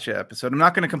had a gotcha episode. I'm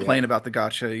not going to complain about the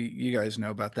gotcha. You guys know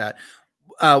about that.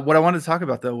 What I wanted to talk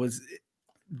about, though, was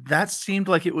that seemed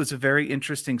like it was a very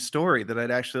interesting story that I'd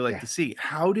actually like to see.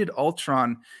 How did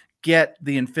Ultron get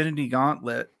the Infinity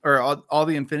Gauntlet, or all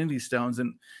the Infinity Stones?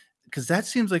 And because that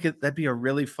seems like that'd be a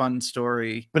really fun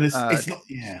story. But it's not,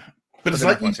 But it's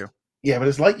like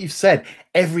it's like you've said,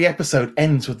 every episode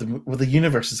ends with the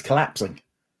universe is collapsing.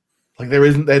 Like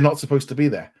they're not supposed to be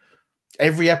there.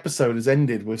 Every episode is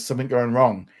ended with something going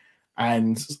wrong,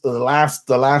 and the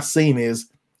last scene is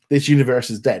this universe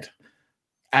is dead.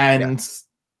 And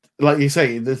like you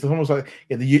say, there's almost like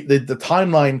the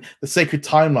timeline, the sacred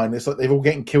timeline. It's like they're all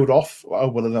getting killed off. Oh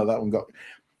well, no, that one got.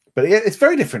 But it's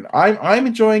very different. I'm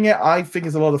enjoying it. I think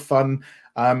it's a lot of fun.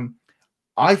 I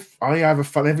have a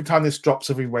fun every time this drops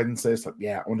every Wednesday. It's like,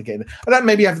 I want to get in. I don't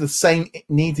maybe have the same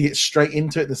need to get straight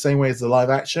into it the same way as the live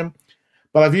action,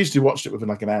 but I've usually watched it within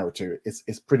like an hour or two.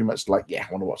 It's pretty much like, I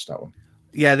want to watch that one.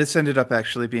 Yeah, this ended up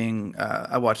actually being,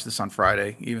 I watched this on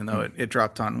Friday, even though it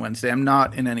dropped on Wednesday. I'm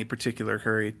not in any particular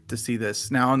hurry to see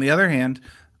this. Now, on the other hand,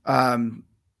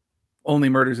 Only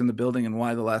Murders in the Building and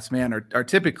Y: The Last Man are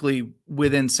typically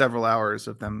within several hours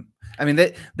of them. I mean,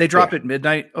 they drop at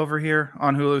midnight over here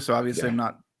on Hulu, so obviously I'm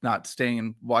not staying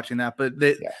and watching that. But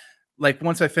like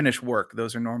once I finish work,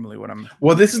 those are normally what I'm.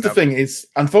 Well, this is the thing: is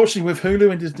unfortunately with Hulu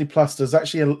and Disney Plus, there's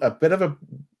actually a bit of a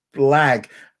lag,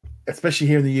 especially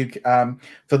here in the UK.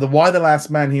 For the Y: The Last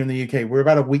Man here in the UK, we're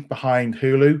about a week behind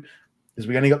Hulu, because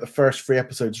we only got the first 3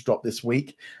 episodes dropped this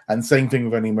week, and same thing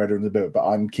with Only Murder in the Building. But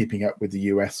I'm keeping up with the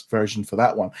US version for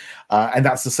that one, and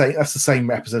that's the same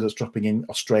episode that's dropping in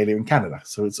Australia and Canada.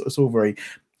 So it's all very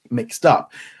mixed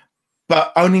up.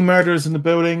 But Only Murders in the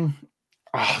Building,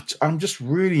 I'm just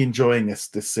really enjoying this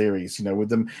series. With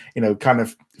them, kind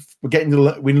of we're getting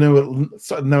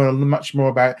to know much more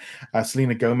about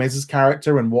Selena Gomez's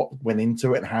character and what went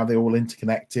into it and how they all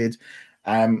interconnected,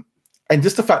 and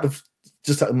just the fact of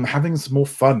just having some more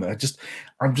fun.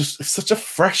 I'm just such a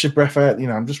fresher breath out.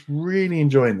 I'm just really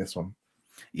enjoying this one.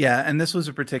 Yeah, and this was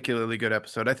a particularly good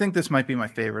episode. I think this might be my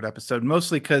favorite episode,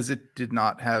 mostly because it did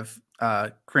not have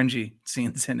cringy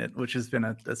scenes in it, which has been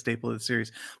a staple of the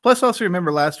series. Plus, also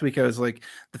remember last week I was like,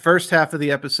 the first half of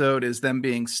the episode is them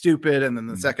being stupid, and then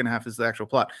the second half is the actual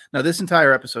plot. Now, this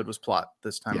entire episode was plot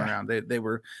this time around. They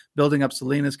were building up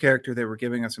Selena's character. They were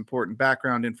giving us important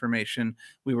background information.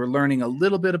 We were learning a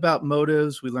little bit about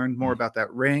motives. We learned more about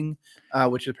that ring,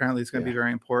 which apparently is going to be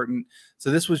very important.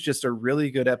 So this was just a really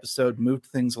good episode, moved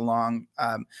things along,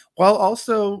 while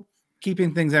also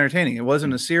keeping things entertaining. It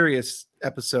wasn't a serious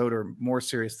episode, or more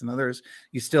serious than others.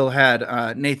 You still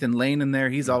had Nathan Lane in there.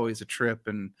 He's always a trip,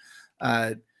 and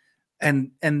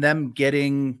and them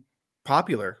getting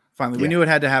popular finally. We knew it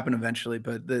had to happen eventually,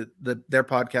 but their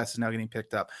podcast is now getting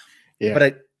picked up. Yeah.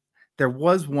 But there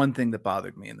was one thing that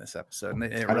bothered me in this episode, and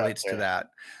it relates to that.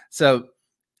 So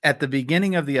at the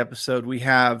beginning of the episode, we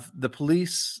have the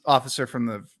police officer from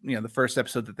the first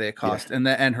episode that they accost,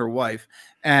 and her wife,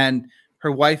 and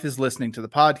her wife is listening to the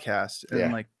podcast,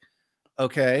 and like,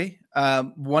 okay.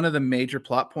 One of the major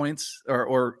plot points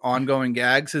or ongoing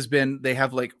gags has been they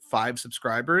have like 5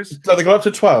 subscribers. So they got up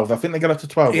to 12. I think they got up to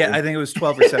 12. Yeah, I think it was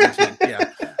 12 or 17.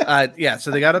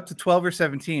 So they got up to 12 or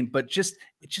 17, but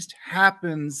it just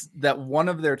happens that one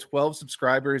of their 12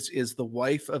 subscribers is the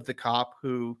wife of the cop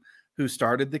who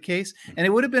started the case. And it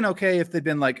would have been okay if they'd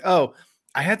been like, oh,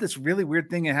 I had this really weird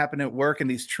thing that happened at work and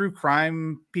these true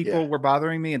crime people were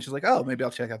bothering me. And she's like, oh, maybe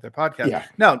I'll check out their podcast. Yeah.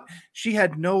 No, she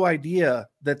had no idea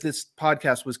that this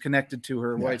podcast was connected to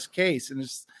her wife's case. And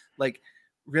it's like,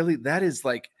 really, that is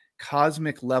like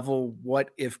cosmic level.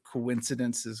 What if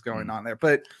coincidence is going on there?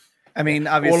 But I mean,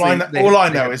 obviously, all I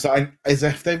know is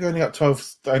if they've only got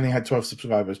 12, only had 12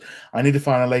 subscribers, I need to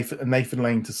find a Nathan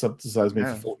Lane to subsidize me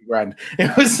for 40 grand.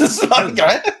 It was just like,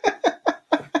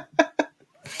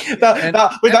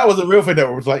 that was a real thing.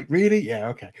 That was like, really? Yeah,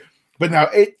 okay. But no,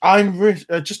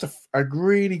 just a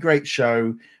really great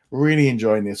show. Really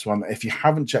enjoying this one. If you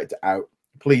haven't checked it out,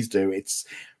 please do. It's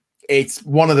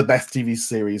one of the best TV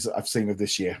series I've seen of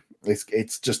this year.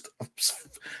 It's just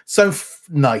so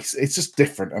nice. It's just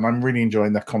different, and I'm really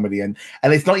enjoying the comedy. And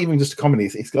it's not even just a comedy.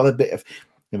 It's got a bit of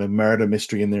murder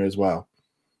mystery in there as well.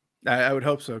 I would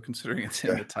hope so, considering it's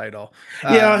in the title.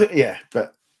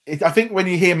 But I think when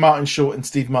you hear Martin Short and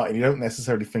Steve Martin, you don't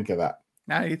necessarily think of that.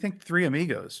 Now you think Three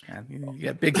Amigos, man. You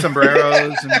get big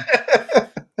sombreros, and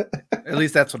at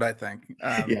least that's what I think.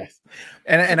 Yes,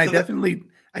 and I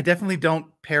definitely don't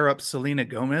pair up Selena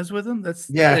Gomez with him.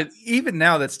 Even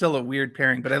now that's still a weird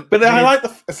pairing. But I like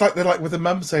it's like they're like with the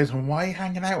mum says, well, "Why are you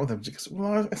hanging out with them?" Because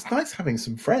it's nice having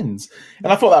some friends,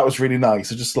 and I thought that was really nice.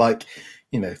 So just like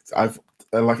I've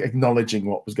like acknowledging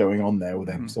what was going on there with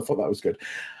them. So I thought that was good.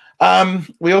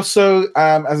 We also,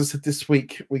 as I said this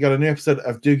week, we got a new episode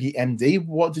of Doogie MD.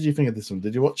 What did you think of this one?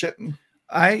 Did you watch it?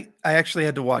 I actually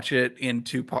had to watch it in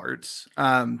 2 parts.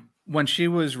 When she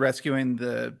was rescuing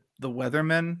the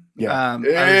weatherman, the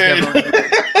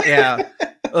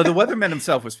weatherman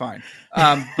himself was fine,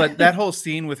 but that whole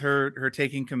scene with her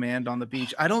taking command on the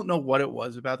beach, I don't know what it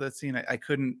was about that scene. I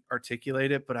couldn't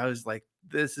articulate it, but I was like,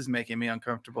 this is making me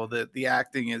uncomfortable. The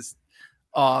acting is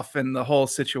off, and the whole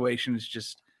situation is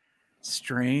just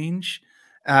strange.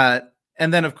 And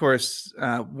then, of course,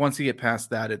 once you get past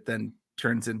that, it then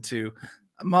turns into,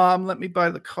 Mom, let me buy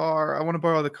the car. I want to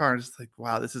borrow the car. And it's like,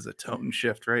 wow, this is a tone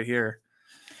shift right here.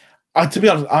 To be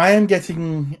honest,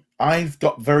 I've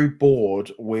got very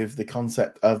bored with the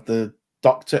concept of the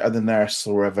doctor and the nurse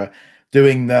or whatever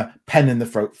doing the pen in the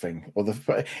throat thing,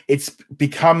 it's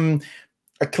become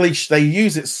a cliche. They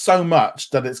use it so much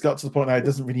that it's got to the point where it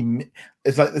doesn't really.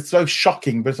 It's like it's so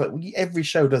shocking, but it's like every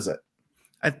show does it.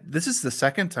 This is the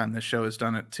second time this show has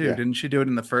done it too. Didn't she do it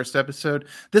in the first episode?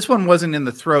 This one wasn't in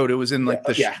the throat; it was in like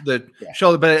the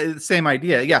shoulder. But same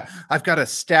idea. Yeah, I've got to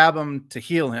stab him to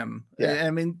heal him. I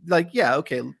mean, like,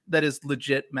 okay, that is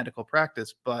legit medical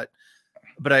practice. But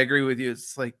I agree with you.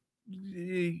 It's like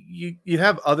you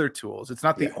have other tools. It's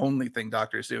not the only thing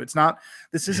doctors do. It's not.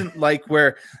 This isn't like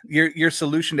where your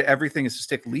solution to everything is to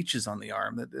stick leeches on the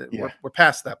arm. We're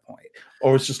past that point.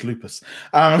 Or it's just lupus.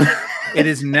 It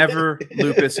is never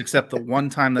lupus, except the one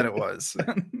time that it was.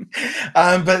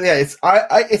 But yeah, it's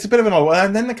a bit of an odd one.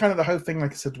 And then the whole thing,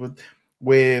 like I said,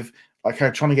 with like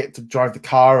her trying to get to drive the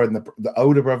car, and the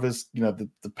older brothers, the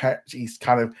parents, he's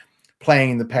kind of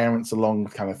playing the parents along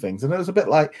kind of things, and it was a bit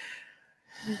like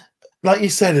you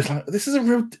said, it's like this is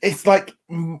it's like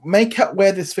make up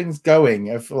where this thing's going.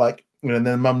 If like and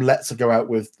then mum lets her go out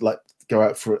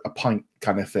for a pint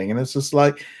kind of thing, and it's just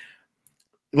like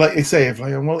you say,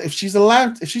 if she's doing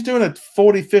a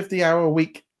 40-50 hour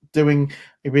week being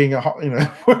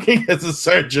working as a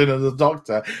surgeon, as a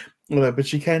doctor, but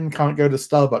she can't go to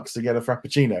Starbucks to get a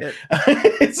frappuccino.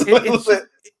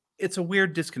 It's a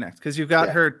weird disconnect because you've got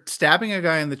her stabbing a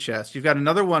guy in the chest. You've got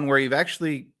another one where you've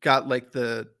actually got like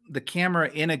the camera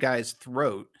in a guy's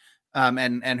throat,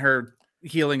 and her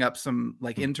healing up some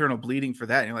like internal bleeding for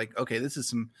that. And you're like, okay, this is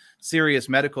some serious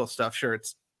medical stuff. Sure,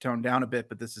 it's toned down a bit,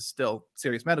 but this is still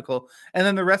serious medical. And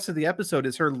then the rest of the episode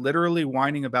is her literally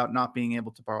whining about not being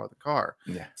able to borrow the car.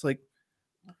 Yeah, it's like,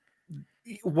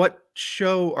 what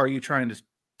show are you trying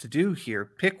to do here?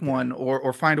 Pick one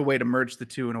or find a way to merge the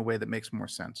two in a way that makes more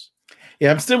sense.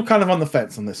 Yeah, I'm still kind of on the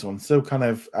fence on this one. Still kind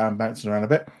of bouncing around a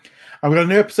bit. I've got a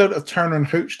new episode of Turner and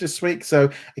Hooch this week. So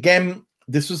again,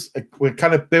 we're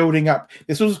kind of building up.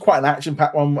 This was quite an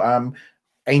action-packed one.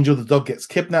 Angel the dog gets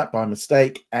kidnapped by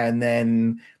mistake, and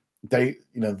then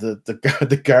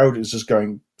the girl is just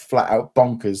going flat out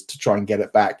bonkers to try and get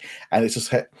it back, and it's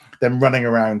just them running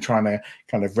around trying to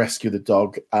kind of rescue the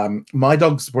dog. My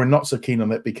dogs were not so keen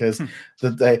on it because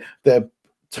the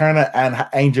Turner and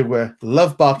Angel were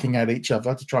love barking at each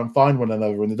other to try and find one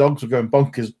another, and the dogs were going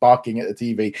bonkers barking at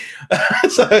the TV.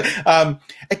 So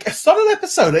a solid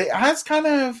episode. It has kind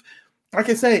of, like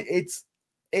I say,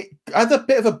 it had a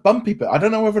bit of a bumpy bit. I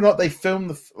don't know whether or not they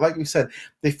filmed like we said,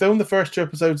 they filmed the first 2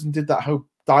 episodes and did that whole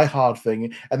Die Hard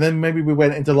thing, and then maybe we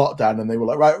went into lockdown and they were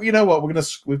like, right, you know what,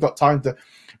 we've got time to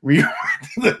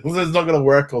it's not going to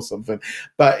work or something.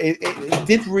 But it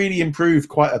did really improve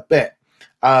quite a bit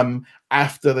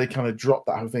after they kind of dropped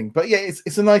that whole thing. But yeah,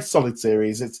 it's a nice solid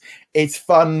series. It's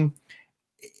fun.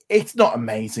 It's not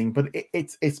amazing, but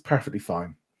it's perfectly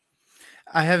fine.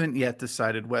 I haven't yet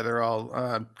decided whether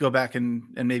I'll go back and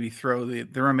maybe throw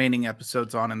the remaining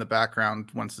episodes on in the background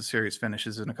once the series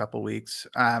finishes in a couple weeks.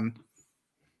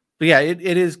 But yeah,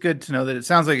 it is good to know that it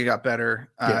sounds like it got better.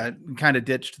 Kind of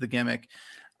ditched the gimmick,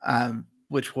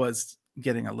 which was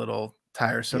getting a little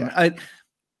tiresome.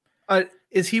 Yeah.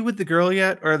 Is he with the girl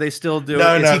yet, or are they still doing?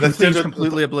 No, is he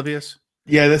completely oblivious?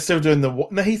 Yeah, they're still doing the.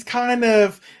 No, he's kind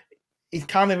of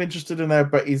interested in her,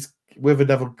 but he's with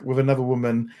another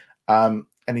woman, and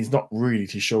he's not really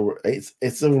too sure.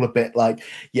 It's all a bit like,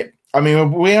 yeah. I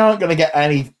mean, we aren't going to get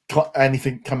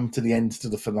anything come to the end to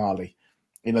the finale.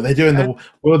 You know, they're doing the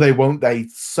will they, won't they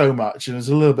so much, and it's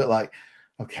a little bit like,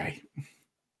 okay.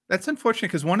 That's unfortunate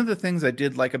because one of the things I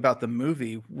did like about the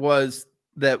movie was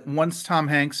that once Tom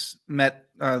Hanks met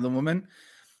the woman,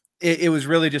 it was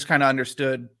really just kind of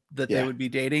understood that they would be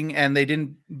dating, and they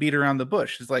didn't beat around the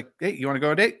bush. It's like, hey, you want to go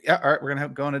on a date? Yeah, all right, we're gonna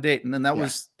go on a date, and then that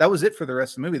was it for the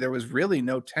rest of the movie. There was really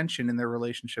no tension in their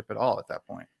relationship at all at that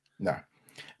point. No,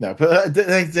 but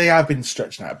they have been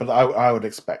stretched out. But I would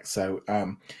expect so.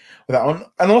 With that one,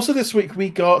 and also this week we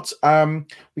got a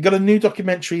new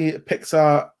documentary,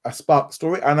 Pixar, A Spark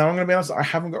Story, and I'm going to be honest, I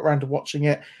haven't got around to watching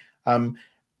it.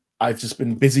 I've just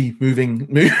been busy moving.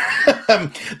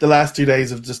 The last 2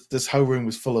 days of just this whole room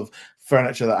was full of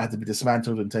furniture that had to be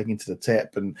dismantled and taken to the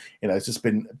tip, and it's just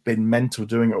been mental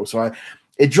doing it all. So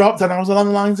it dropped, and I was along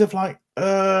the lines of like,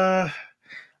 I'll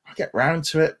get round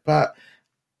to it, but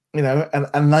a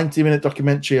 90-minute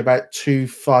documentary about 2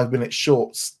 5-minute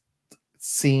shorts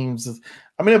seems.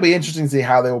 I mean, it'll be interesting to see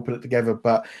how they all put it together,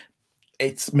 but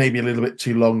it's maybe a little bit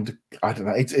too long. I don't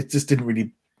know. It just didn't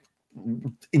really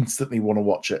instantly want to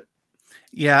watch it.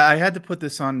 Yeah, I had to put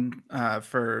this on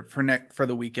for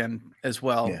the weekend as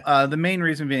well. Yeah. The main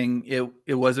reason being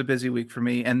it was a busy week for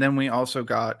me, and then we also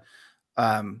got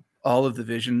all of the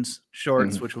Visions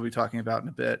shorts, which we'll be talking about in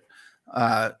a bit,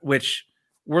 which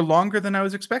were longer than I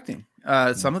was expecting.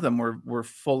 Some of them were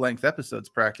full length episodes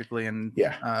practically, and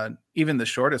even the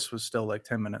shortest was still like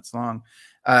 10 minutes long.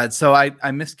 So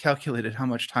I miscalculated how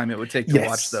much time it would take to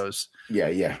watch those.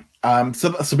 Yeah.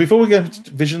 So before we go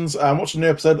to Visions, watch a new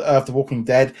episode of The Walking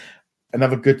Dead.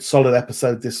 Another good solid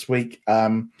episode this week,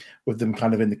 with them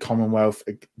kind of in the Commonwealth.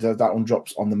 That one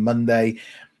drops on the Monday.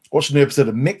 Watch a new episode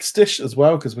of Mixed-ish as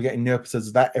well, because we're getting new episodes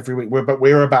of that every week.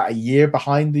 We're about a year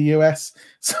behind the US.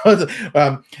 So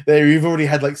we've already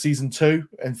had like season 2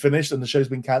 and finished, and the show's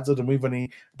been cancelled, and we're only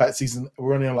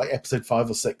on like episode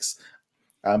 5 or 6.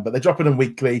 But they're dropping them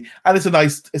weekly, and it's a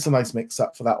nice mix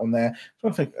up for that one there. I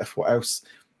don't think what else.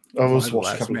 I was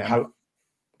watching a couple of.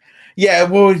 Yeah,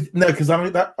 well, no, because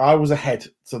I was ahead,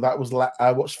 so that was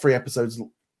I watched 3 episodes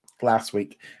last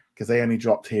week because they only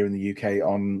dropped here in the UK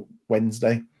on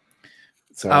Wednesday.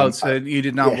 So you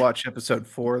did not watch episode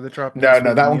 4 that dropped? No,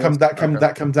 that one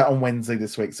comes out on Wednesday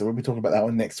this week, so we'll be talking about that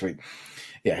one next week.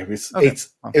 Yeah,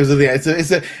 it's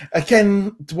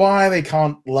again, why they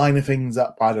can't line things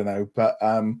up, I don't know, but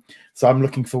so I'm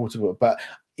looking forward to it. But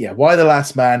yeah, Why the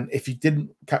Last Man? If you didn't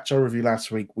catch our review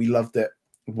last week, we loved it.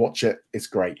 Watch it; it's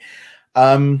great.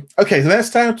 Okay, so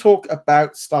let's now talk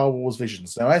about Star Wars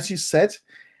Visions. Now, as you said,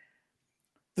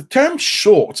 the term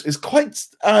short is quite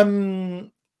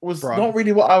was broad. Not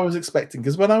really what I was expecting,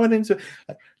 because when I went into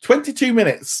 22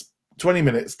 minutes, 20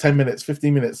 minutes, 10 minutes,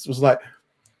 15 minutes was like,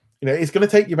 it's going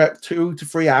to take you about 2 to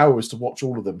 3 hours to watch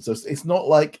all of them. So it's not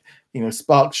like,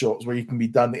 Spark Shorts where you can be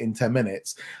done in 10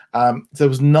 minutes. So there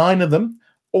was 9 of them,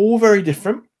 all very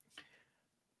different.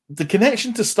 The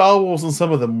connection to Star Wars on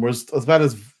some of them was about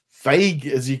as vague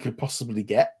as you could possibly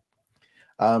get.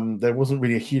 There wasn't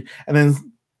really a huge... And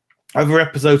then other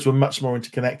episodes were much more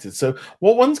interconnected. So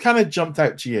what ones kind of jumped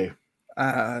out to you?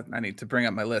 I need to bring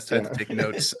up my list. I have to take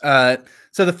notes.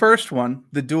 So the first one,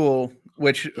 The Duel,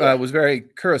 which was very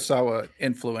Kurosawa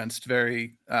influenced,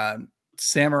 very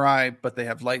samurai, but they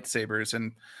have lightsabers,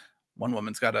 and one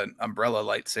woman's got an umbrella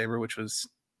lightsaber, which was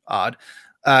odd.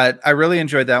 I really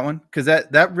enjoyed that one because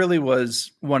that really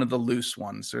was one of the loose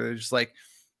ones. So they're just like,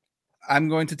 I'm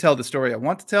going to tell the story I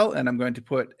want to tell, and I'm going to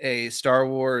put a Star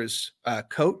Wars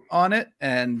coat on it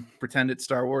and pretend it's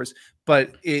Star Wars.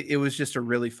 But it was just a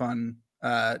really fun,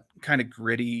 kind of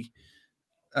gritty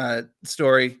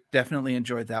story. Definitely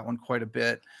enjoyed that one quite a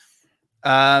bit.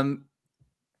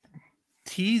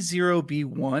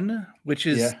 T0B1, which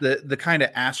is the kind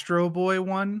of Astro Boy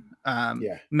one,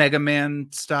 Mega Man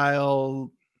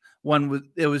style one.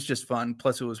 It was just fun.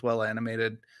 Plus, it was well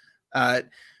animated.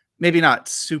 Maybe not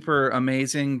super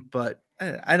amazing, but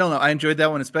I don't know. I enjoyed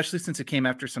that one, especially since it came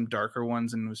after some darker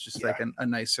ones and was just like a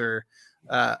nicer,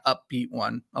 upbeat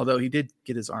one. Although he did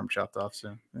get his arm chopped off,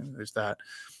 so there's that.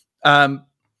 And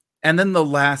then the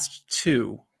last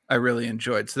two I really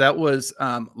enjoyed. So that was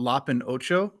Lop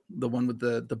Ocho, the one with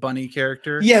the bunny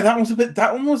character. Yeah,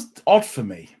 that one was odd for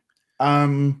me.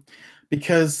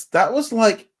 Because that was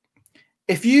like,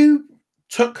 if you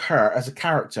took her as a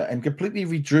character and completely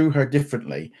redrew her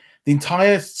differently, the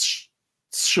entire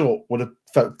short would have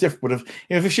felt different. Would have,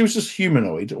 if she was just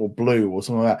humanoid or blue or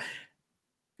something like that.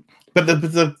 But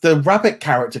the rabbit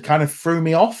character kind of threw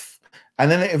me off, and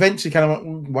then it eventually kind of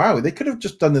went, wow, they could have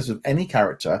just done this with any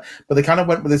character, but they kind of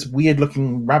went with this weird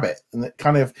looking rabbit, and it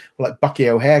kind of like Bucky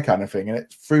O'Hare kind of thing, and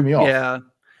it threw me off. Yeah.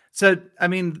 So I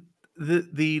mean,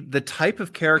 the type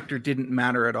of character didn't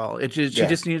matter at all. She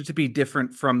just needed to be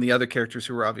different from the other characters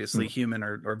who were obviously human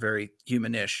or very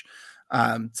humanish.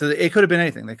 So it could have been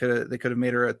anything. They could have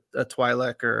made her a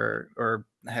Twi'lek or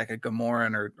heck, a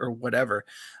Gamoran or whatever.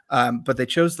 But they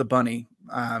chose the bunny.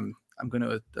 I'm going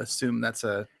to assume that's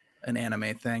an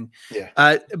anime thing.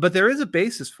 Yeah. But there is a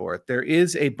basis for it. There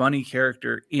is a bunny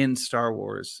character in Star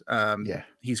Wars.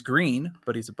 He's green,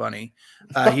 but he's a bunny.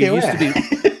 He used to be.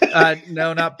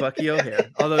 No, not Bucky O'Hare.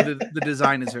 Although the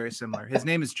design is very similar. His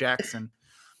name is Jackson.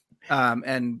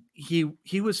 And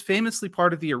he was famously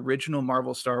part of the original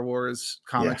Marvel Star Wars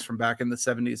comics from back in the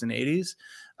 70s and 80s.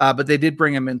 But they did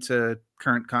bring him into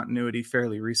current continuity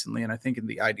fairly recently, and I think in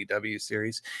the IDW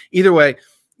series. Either way,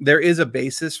 there is a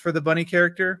basis for the bunny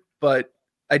character, but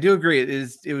I do agree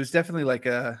it was definitely like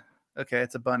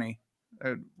it's a bunny.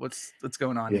 What's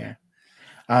going on here?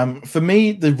 For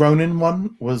me, the Ronin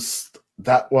one was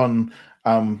that one.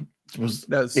 That was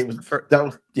definitely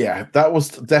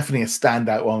a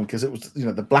standout one because it was,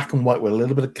 the black and white with a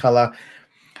little bit of color,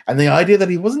 and the idea that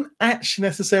he wasn't actually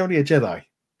necessarily a Jedi.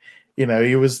 He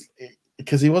was,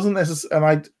 because he wasn't necessarily,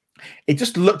 and it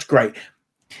just looked great.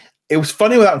 It was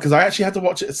funny with that because I actually had to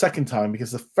watch it a second time,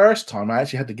 because the first time I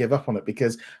actually had to give up on it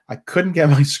because I couldn't get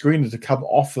my screener to come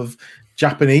off of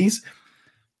Japanese.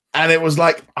 And it was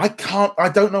like, I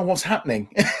don't know what's happening.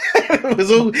 It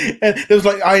was all, it was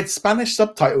like I had Spanish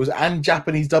subtitles and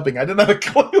Japanese dubbing. I didn't have a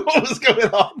clue what was going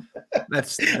on.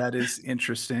 That is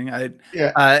interesting.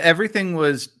 Everything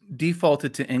was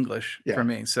defaulted to English for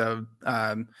me. So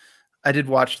I did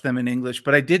watch them in English,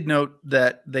 but I did note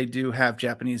that they do have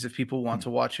Japanese if people want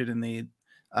to watch it in the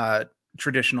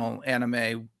traditional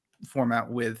anime format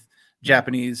with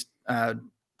Japanese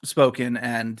spoken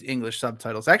and English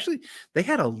subtitles. Actually, they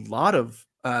had a lot of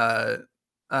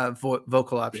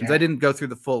vocal options. I didn't go through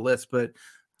the full list, but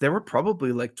there were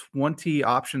probably like 20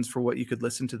 options for what you could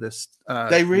listen to this.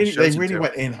 They really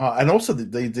went in hard, and also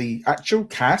the actual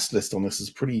cast list on this is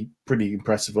pretty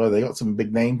impressive. Well, they got some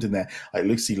big names in there like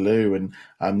Lucy Liu and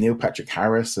Neil Patrick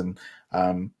Harris and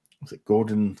was it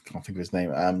Gordon? I can't think of his name.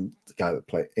 The guy that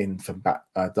played in from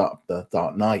the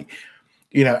Dark Knight.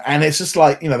 And it's just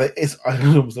like, it's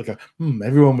almost like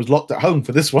everyone was locked at home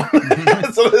for this one.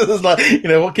 So it was like,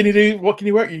 what can you do? What can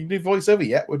you work? You can do voiceover.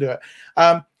 Yeah, we'll do it.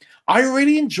 I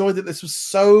really enjoyed that. This was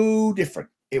so different.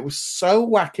 It was so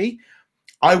wacky.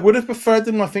 I would have preferred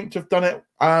them, I think, to have done it.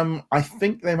 I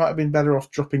think they might have been better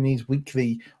off dropping these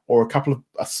weekly or a couple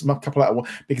at once,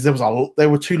 because they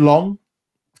were too long.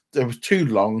 It was too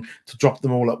long to drop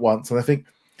them all at once. And I think,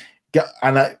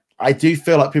 I do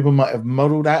feel like people might have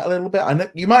muddled out a little bit. I know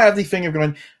you might have the thing of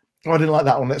going, oh, I didn't like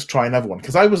that one, let's try another one.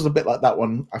 Because I was a bit like that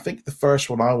one. I think the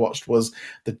first one I watched was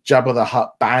the Jabba the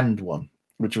Hutt band one,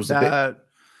 which was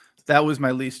that was my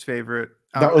least favorite.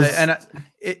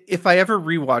 If I ever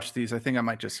rewatch these, I think I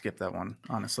might just skip that one,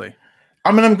 honestly.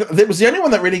 I mean, it was the only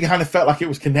one that really kind of felt like it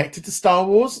was connected to Star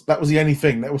Wars. That was the only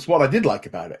thing. That was what I did like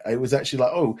about it. It was actually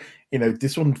like,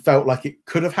 this one felt like it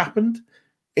could have happened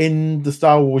in the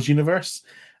Star Wars universe.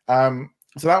 So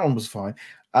that one was fine.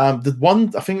 The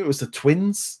one, I think it was the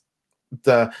twins.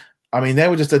 They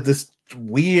were just this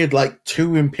weird, like,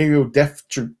 two Imperial Death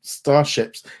Troop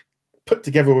starships put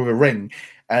together with a ring,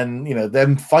 and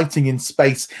them fighting in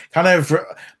space. Kind of,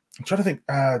 I'm trying to think.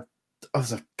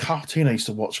 There's a cartoon I used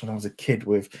to watch when I was a kid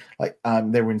with, like,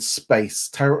 they were in space.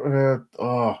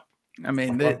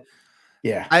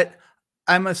 Yeah.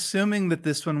 I'm assuming that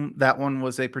that one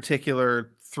was a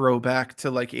particular throwback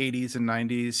to like 80s and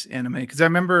 90s anime, because I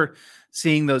remember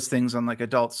seeing those things on like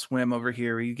Adult Swim over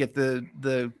here. You get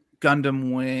the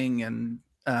Gundam Wing and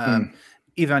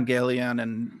Evangelion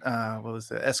and what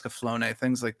was it, Escaflowne,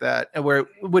 things like that,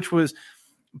 which was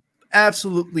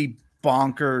absolutely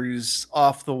bonkers,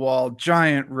 off the wall,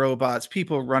 giant robots,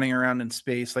 people running around in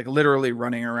space, like literally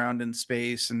running around in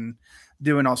space and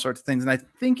doing all sorts of things. And I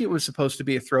think it was supposed to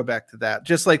be a throwback to that,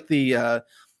 just like the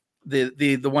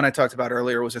one I talked about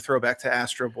earlier was a throwback to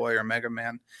Astro Boy or Mega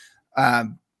Man.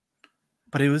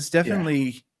 But it was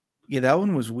definitely, that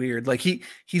one was weird. Like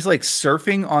he's like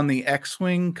surfing on the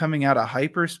X-Wing coming out of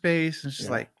hyperspace. It's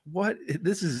just like, what?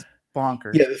 This is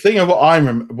bonkers. Yeah, the thing of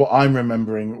what I'm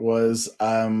remembering was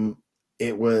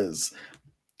it was,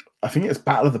 I think it's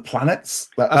Battle of the Planets.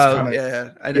 That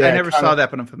was I never saw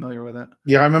that, but I'm familiar with it.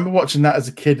 Yeah, I remember watching that as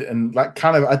a kid, and like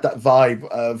kind of had that vibe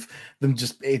of them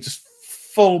just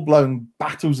full blown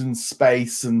battles in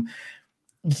space. And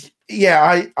this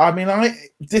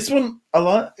one,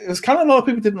 it was kind of, a lot of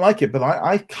people didn't like it, but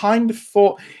I kind of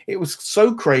thought it was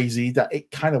so crazy that it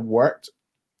kind of worked.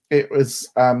 It was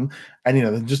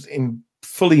they're just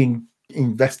fully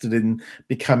invested in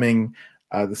becoming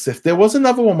the Sith. There was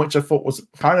another one which I thought was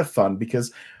kind of fun,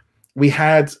 because we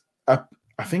had I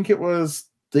think it was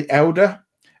the Elder,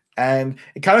 and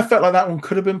it kind of felt like that one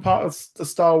could have been part of the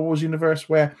Star Wars universe,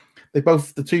 where they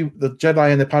both, the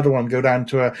Jedi and the Padawan, go down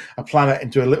to a planet,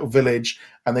 into a little village,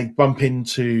 and they bump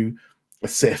into a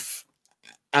Sith.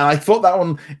 And I thought that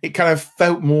one, it kind of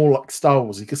felt more like Star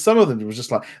Wars, because some of them was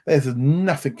just like, there's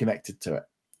nothing connected to it.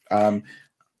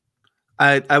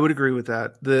 I would agree with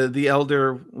that. The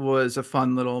Elder was a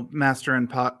fun little master and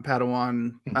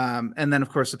Padawan, and then of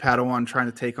course the Padawan trying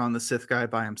to take on the Sith guy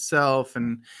by himself,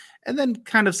 and then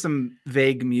kind of some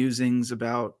vague musings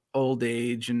about old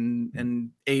age and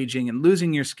aging and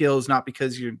losing your skills, not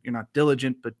because you're not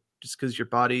diligent, but just because your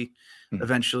body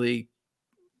eventually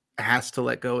has to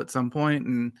let go at some point.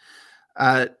 And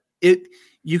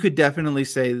you could definitely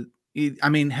say, I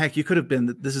mean, heck, you could have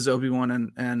been, this is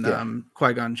Obi-Wan and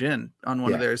Qui-Gon Jinn on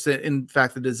one of theirs. In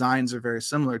fact, the designs are very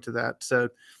similar to that. So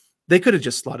they could have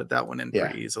just slotted that one in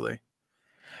pretty easily.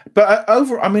 But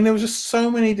there was just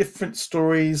so many different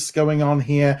stories going on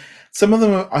here. Some of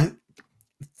them are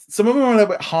a little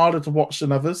bit harder to watch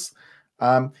than others.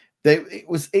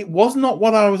 It was not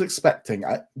what I was expecting.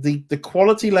 The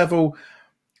quality level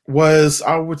was,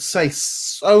 I would say,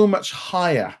 so much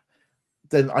higher.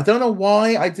 Then I don't know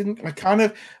why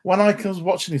when I was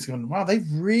watching this, going, wow, they've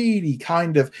really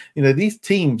kind of, these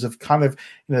teams have kind of,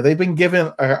 they've been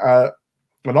given an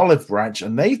olive branch,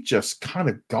 and they've just kind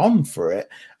of gone for it.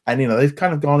 And, they've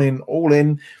kind of gone all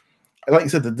in. Like you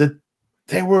said,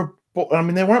 they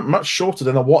weren't much shorter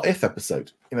than a What If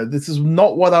episode. This is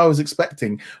not what I was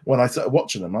expecting when I started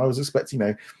watching them. I was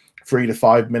expecting, 3 to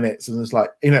 5 minutes, and it's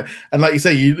like, and like you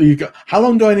say, you go, how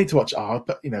long do I need to watch?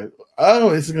 This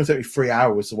is going to take me 3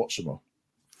 hours to watch them all.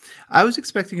 I was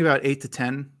expecting about 8 to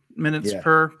 10 minutes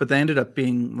per, but they ended up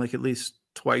being like at least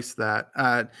twice that.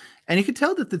 And you could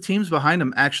tell that the teams behind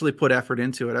them actually put effort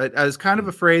into it. I was kind of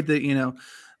afraid that,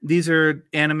 these are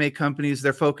anime companies,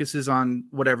 their focus is on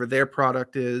whatever their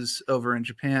product is over in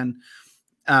Japan.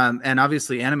 And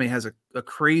obviously anime has a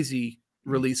crazy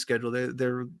release schedule.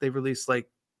 They release like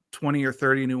 20 or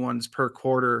 30 new ones per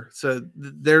quarter. So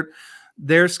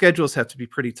their schedules have to be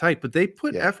pretty tight, but they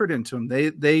put effort into them.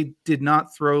 They did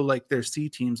not throw like their C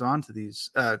teams onto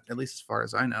these, at least as far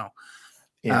as I know.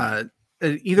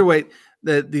 Either way,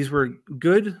 these were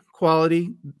good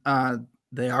quality.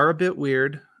 They are a bit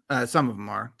weird. Some of them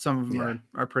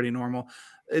are pretty normal.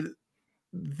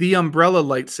 The Umbrella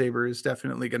lightsaber is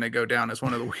definitely going to go down as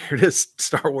one of the weirdest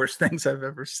Star Wars things I've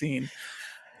ever seen.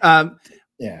 But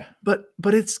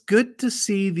it's good to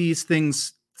see these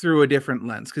things through a different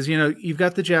lens, because you've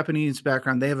got the Japanese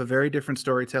background. They have a very different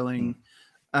storytelling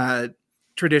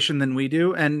tradition than we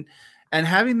do, and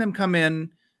having them come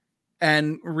in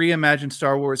and reimagine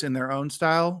Star Wars in their own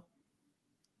style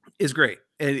is great.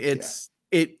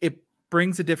 It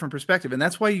brings a different perspective, and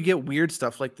that's why you get weird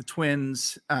stuff like the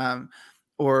twins,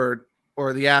 or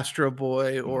the Astro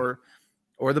Boy, or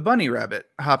the Bunny Rabbit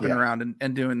hopping around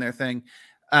and doing their thing.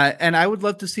 And I would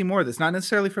love to see more of this, not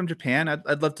necessarily from Japan.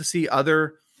 I'd love to see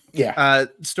other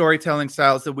storytelling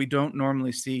styles that we don't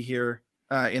normally see here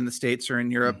in the States or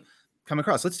in Europe come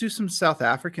across. Let's do some South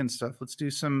African stuff. Let's do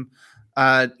some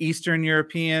Eastern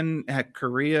European,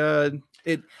 Korea.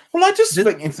 I just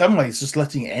think in some ways, just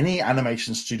letting any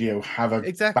animation studio have a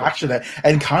bash at it,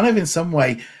 and kind of in some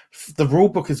way, the rule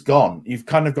book is gone. You've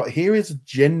kind of got, here is a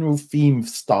general theme of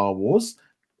Star Wars,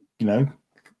 you know,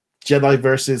 Jedi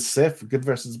versus Sith, good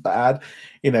versus bad,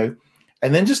 you know,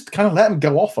 and then just kind of let them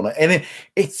go off on it. And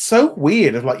it's so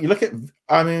weird. Of like, you look at,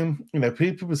 I mean, you know,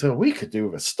 people say, well, we could do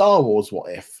with a Star Wars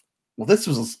what if. Well, this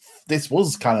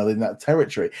was kind of in that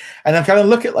territory. And I kind of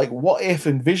look at like what if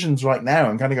and Visions right now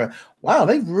and kind of go, wow,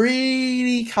 they've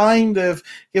really kind of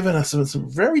given us some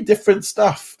very different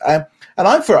stuff. And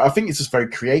I think it's just very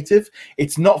creative.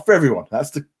 It's not for everyone.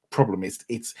 That's the problem.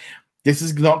 This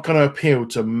is not going to appeal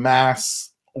to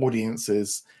mass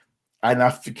audiences. And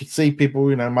I could see people,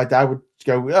 you know, my dad would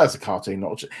go, oh, it's a cartoon,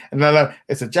 not and no,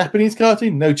 it's a Japanese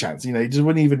cartoon, no chance. You know, he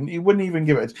wouldn't even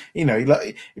give it, you know,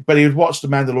 but he would watch The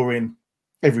Mandalorian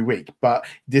every week. But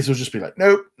this would just be like,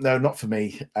 no, not for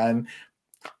me. And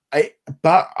I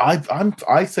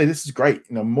say this is great.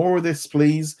 You know, more of this,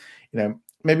 please. You know,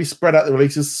 maybe spread out the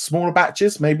releases, smaller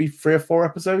batches, maybe 3 or 4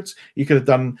 episodes. You could have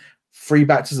done 3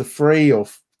 batches of 3 or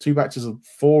 2 batches of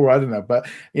 4. I don't know, but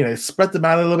you know, spread them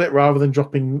out a little bit rather than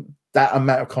dropping that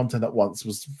amount of content at once.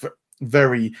 Was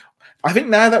very. I think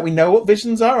now that we know what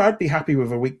Visions are, I'd be happy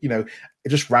with a week. You know,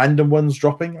 just random ones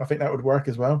dropping. I think that would work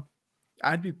as well.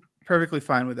 I'd be perfectly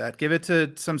fine with that. Give it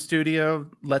to some studio,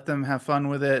 let them have fun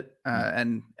with it,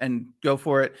 and go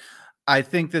for it. I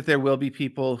think that there will be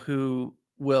people who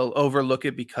will overlook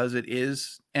it because it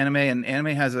is anime, and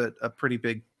anime has a pretty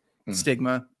big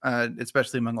stigma,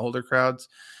 especially among older crowds.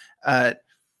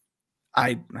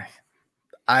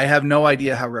 I have no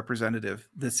idea how representative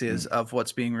this is of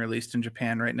what's being released in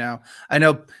Japan right now. I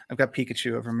know I've got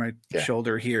Pikachu over my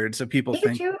shoulder here, and so people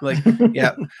think like,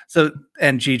 yeah. So,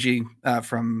 and Gigi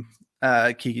from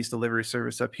Kiki's Delivery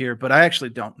Service up here, but I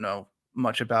actually don't know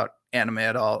much about anime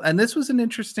at all. And this was an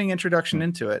interesting introduction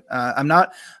into it. I'm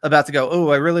not about to go,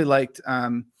 oh, I really liked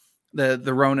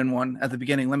the Ronin one at the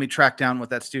beginning. Let me track down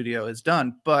what that studio has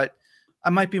done. But I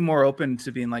might be more open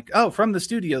to being like, oh, from the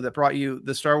studio that brought you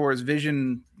the Star Wars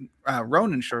Vision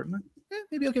Ronin short,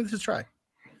 maybe I'll give this a try.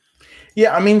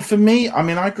 Yeah, I mean, for me,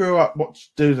 I grew up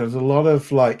there's a lot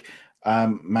of like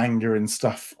manga and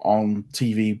stuff on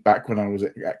TV back when I was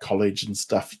at college and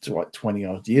stuff, like 20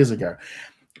 odd years ago.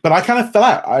 But I kind of fell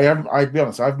out. I'd be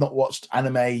honest, I've not watched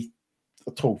anime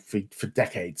at all for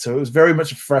decades. So it was very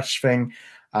much a fresh thing.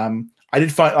 I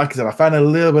did find, like I said, I found a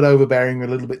little bit overbearing, a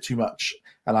little bit too much.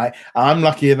 And I'm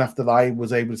lucky enough that I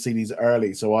was able to see these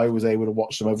early, so I was able to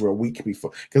watch them over a week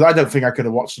before, because I don't think I could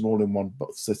have watched them all in one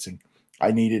sitting.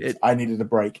 I needed a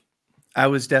break. I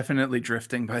was definitely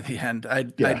drifting by the end. I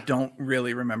don't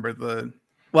really remember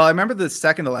I remember the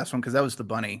second to last one because that was the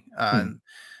bunny.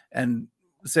 And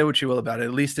say what you will about it,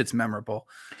 at least it's memorable.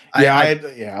 I'd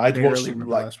watched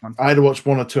them, I had to watch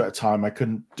 1 or 2 at a time. I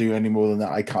couldn't do any more than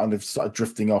that. I kind of started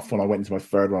drifting off when I went into my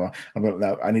third one. I'm like,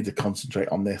 no, I need to concentrate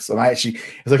on this. And I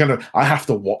have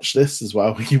to watch this as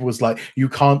well. He was like, you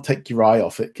can't take your eye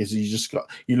off it because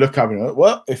you look up and you're like,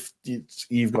 well, if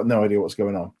you've got no idea what's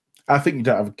going on. I think you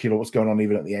don't have a clue what's going on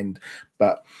even at the end.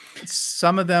 But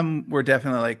some of them were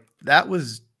definitely like, that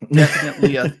was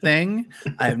definitely a thing.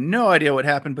 I have no idea what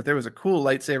happened, but there was a cool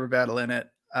lightsaber battle in it.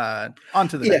 On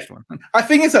to the next one. I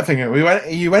think it's that thing.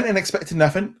 You went in expecting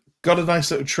nothing, got a nice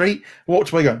little treat,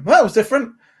 walked away going, well, that was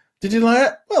different. Did you like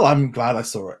it? Well, I'm glad I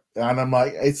saw it. And I'm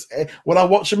like, would I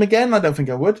watch them again? I don't think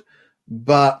I would,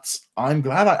 but I'm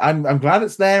glad I'm glad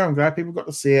it's there. I'm glad people got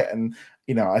to see it. And,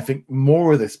 you know, I think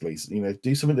more of this, please, you know,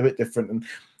 do something a bit different. And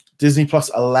Disney Plus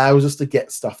allows us to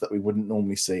get stuff that we wouldn't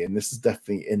normally see. And this is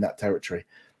definitely in that territory.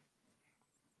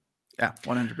 Yeah,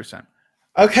 100%.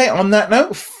 Okay, on that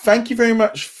note, thank you very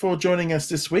much for joining us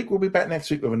this week. We'll be back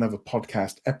next week with another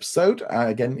podcast episode.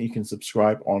 Again, you can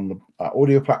subscribe on the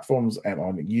audio platforms and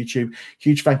on YouTube.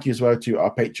 Huge thank you as well to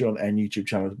our Patreon and YouTube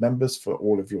channel members for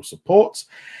all of your support.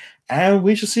 And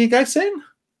we shall see you guys soon.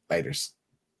 Later.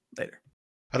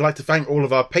 I'd like to thank all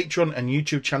of our Patreon and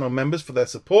YouTube channel members for their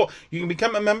support. You can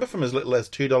become a member from as little as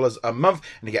 $2 a month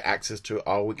and you get access to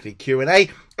our weekly Q&A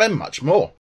and much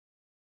more.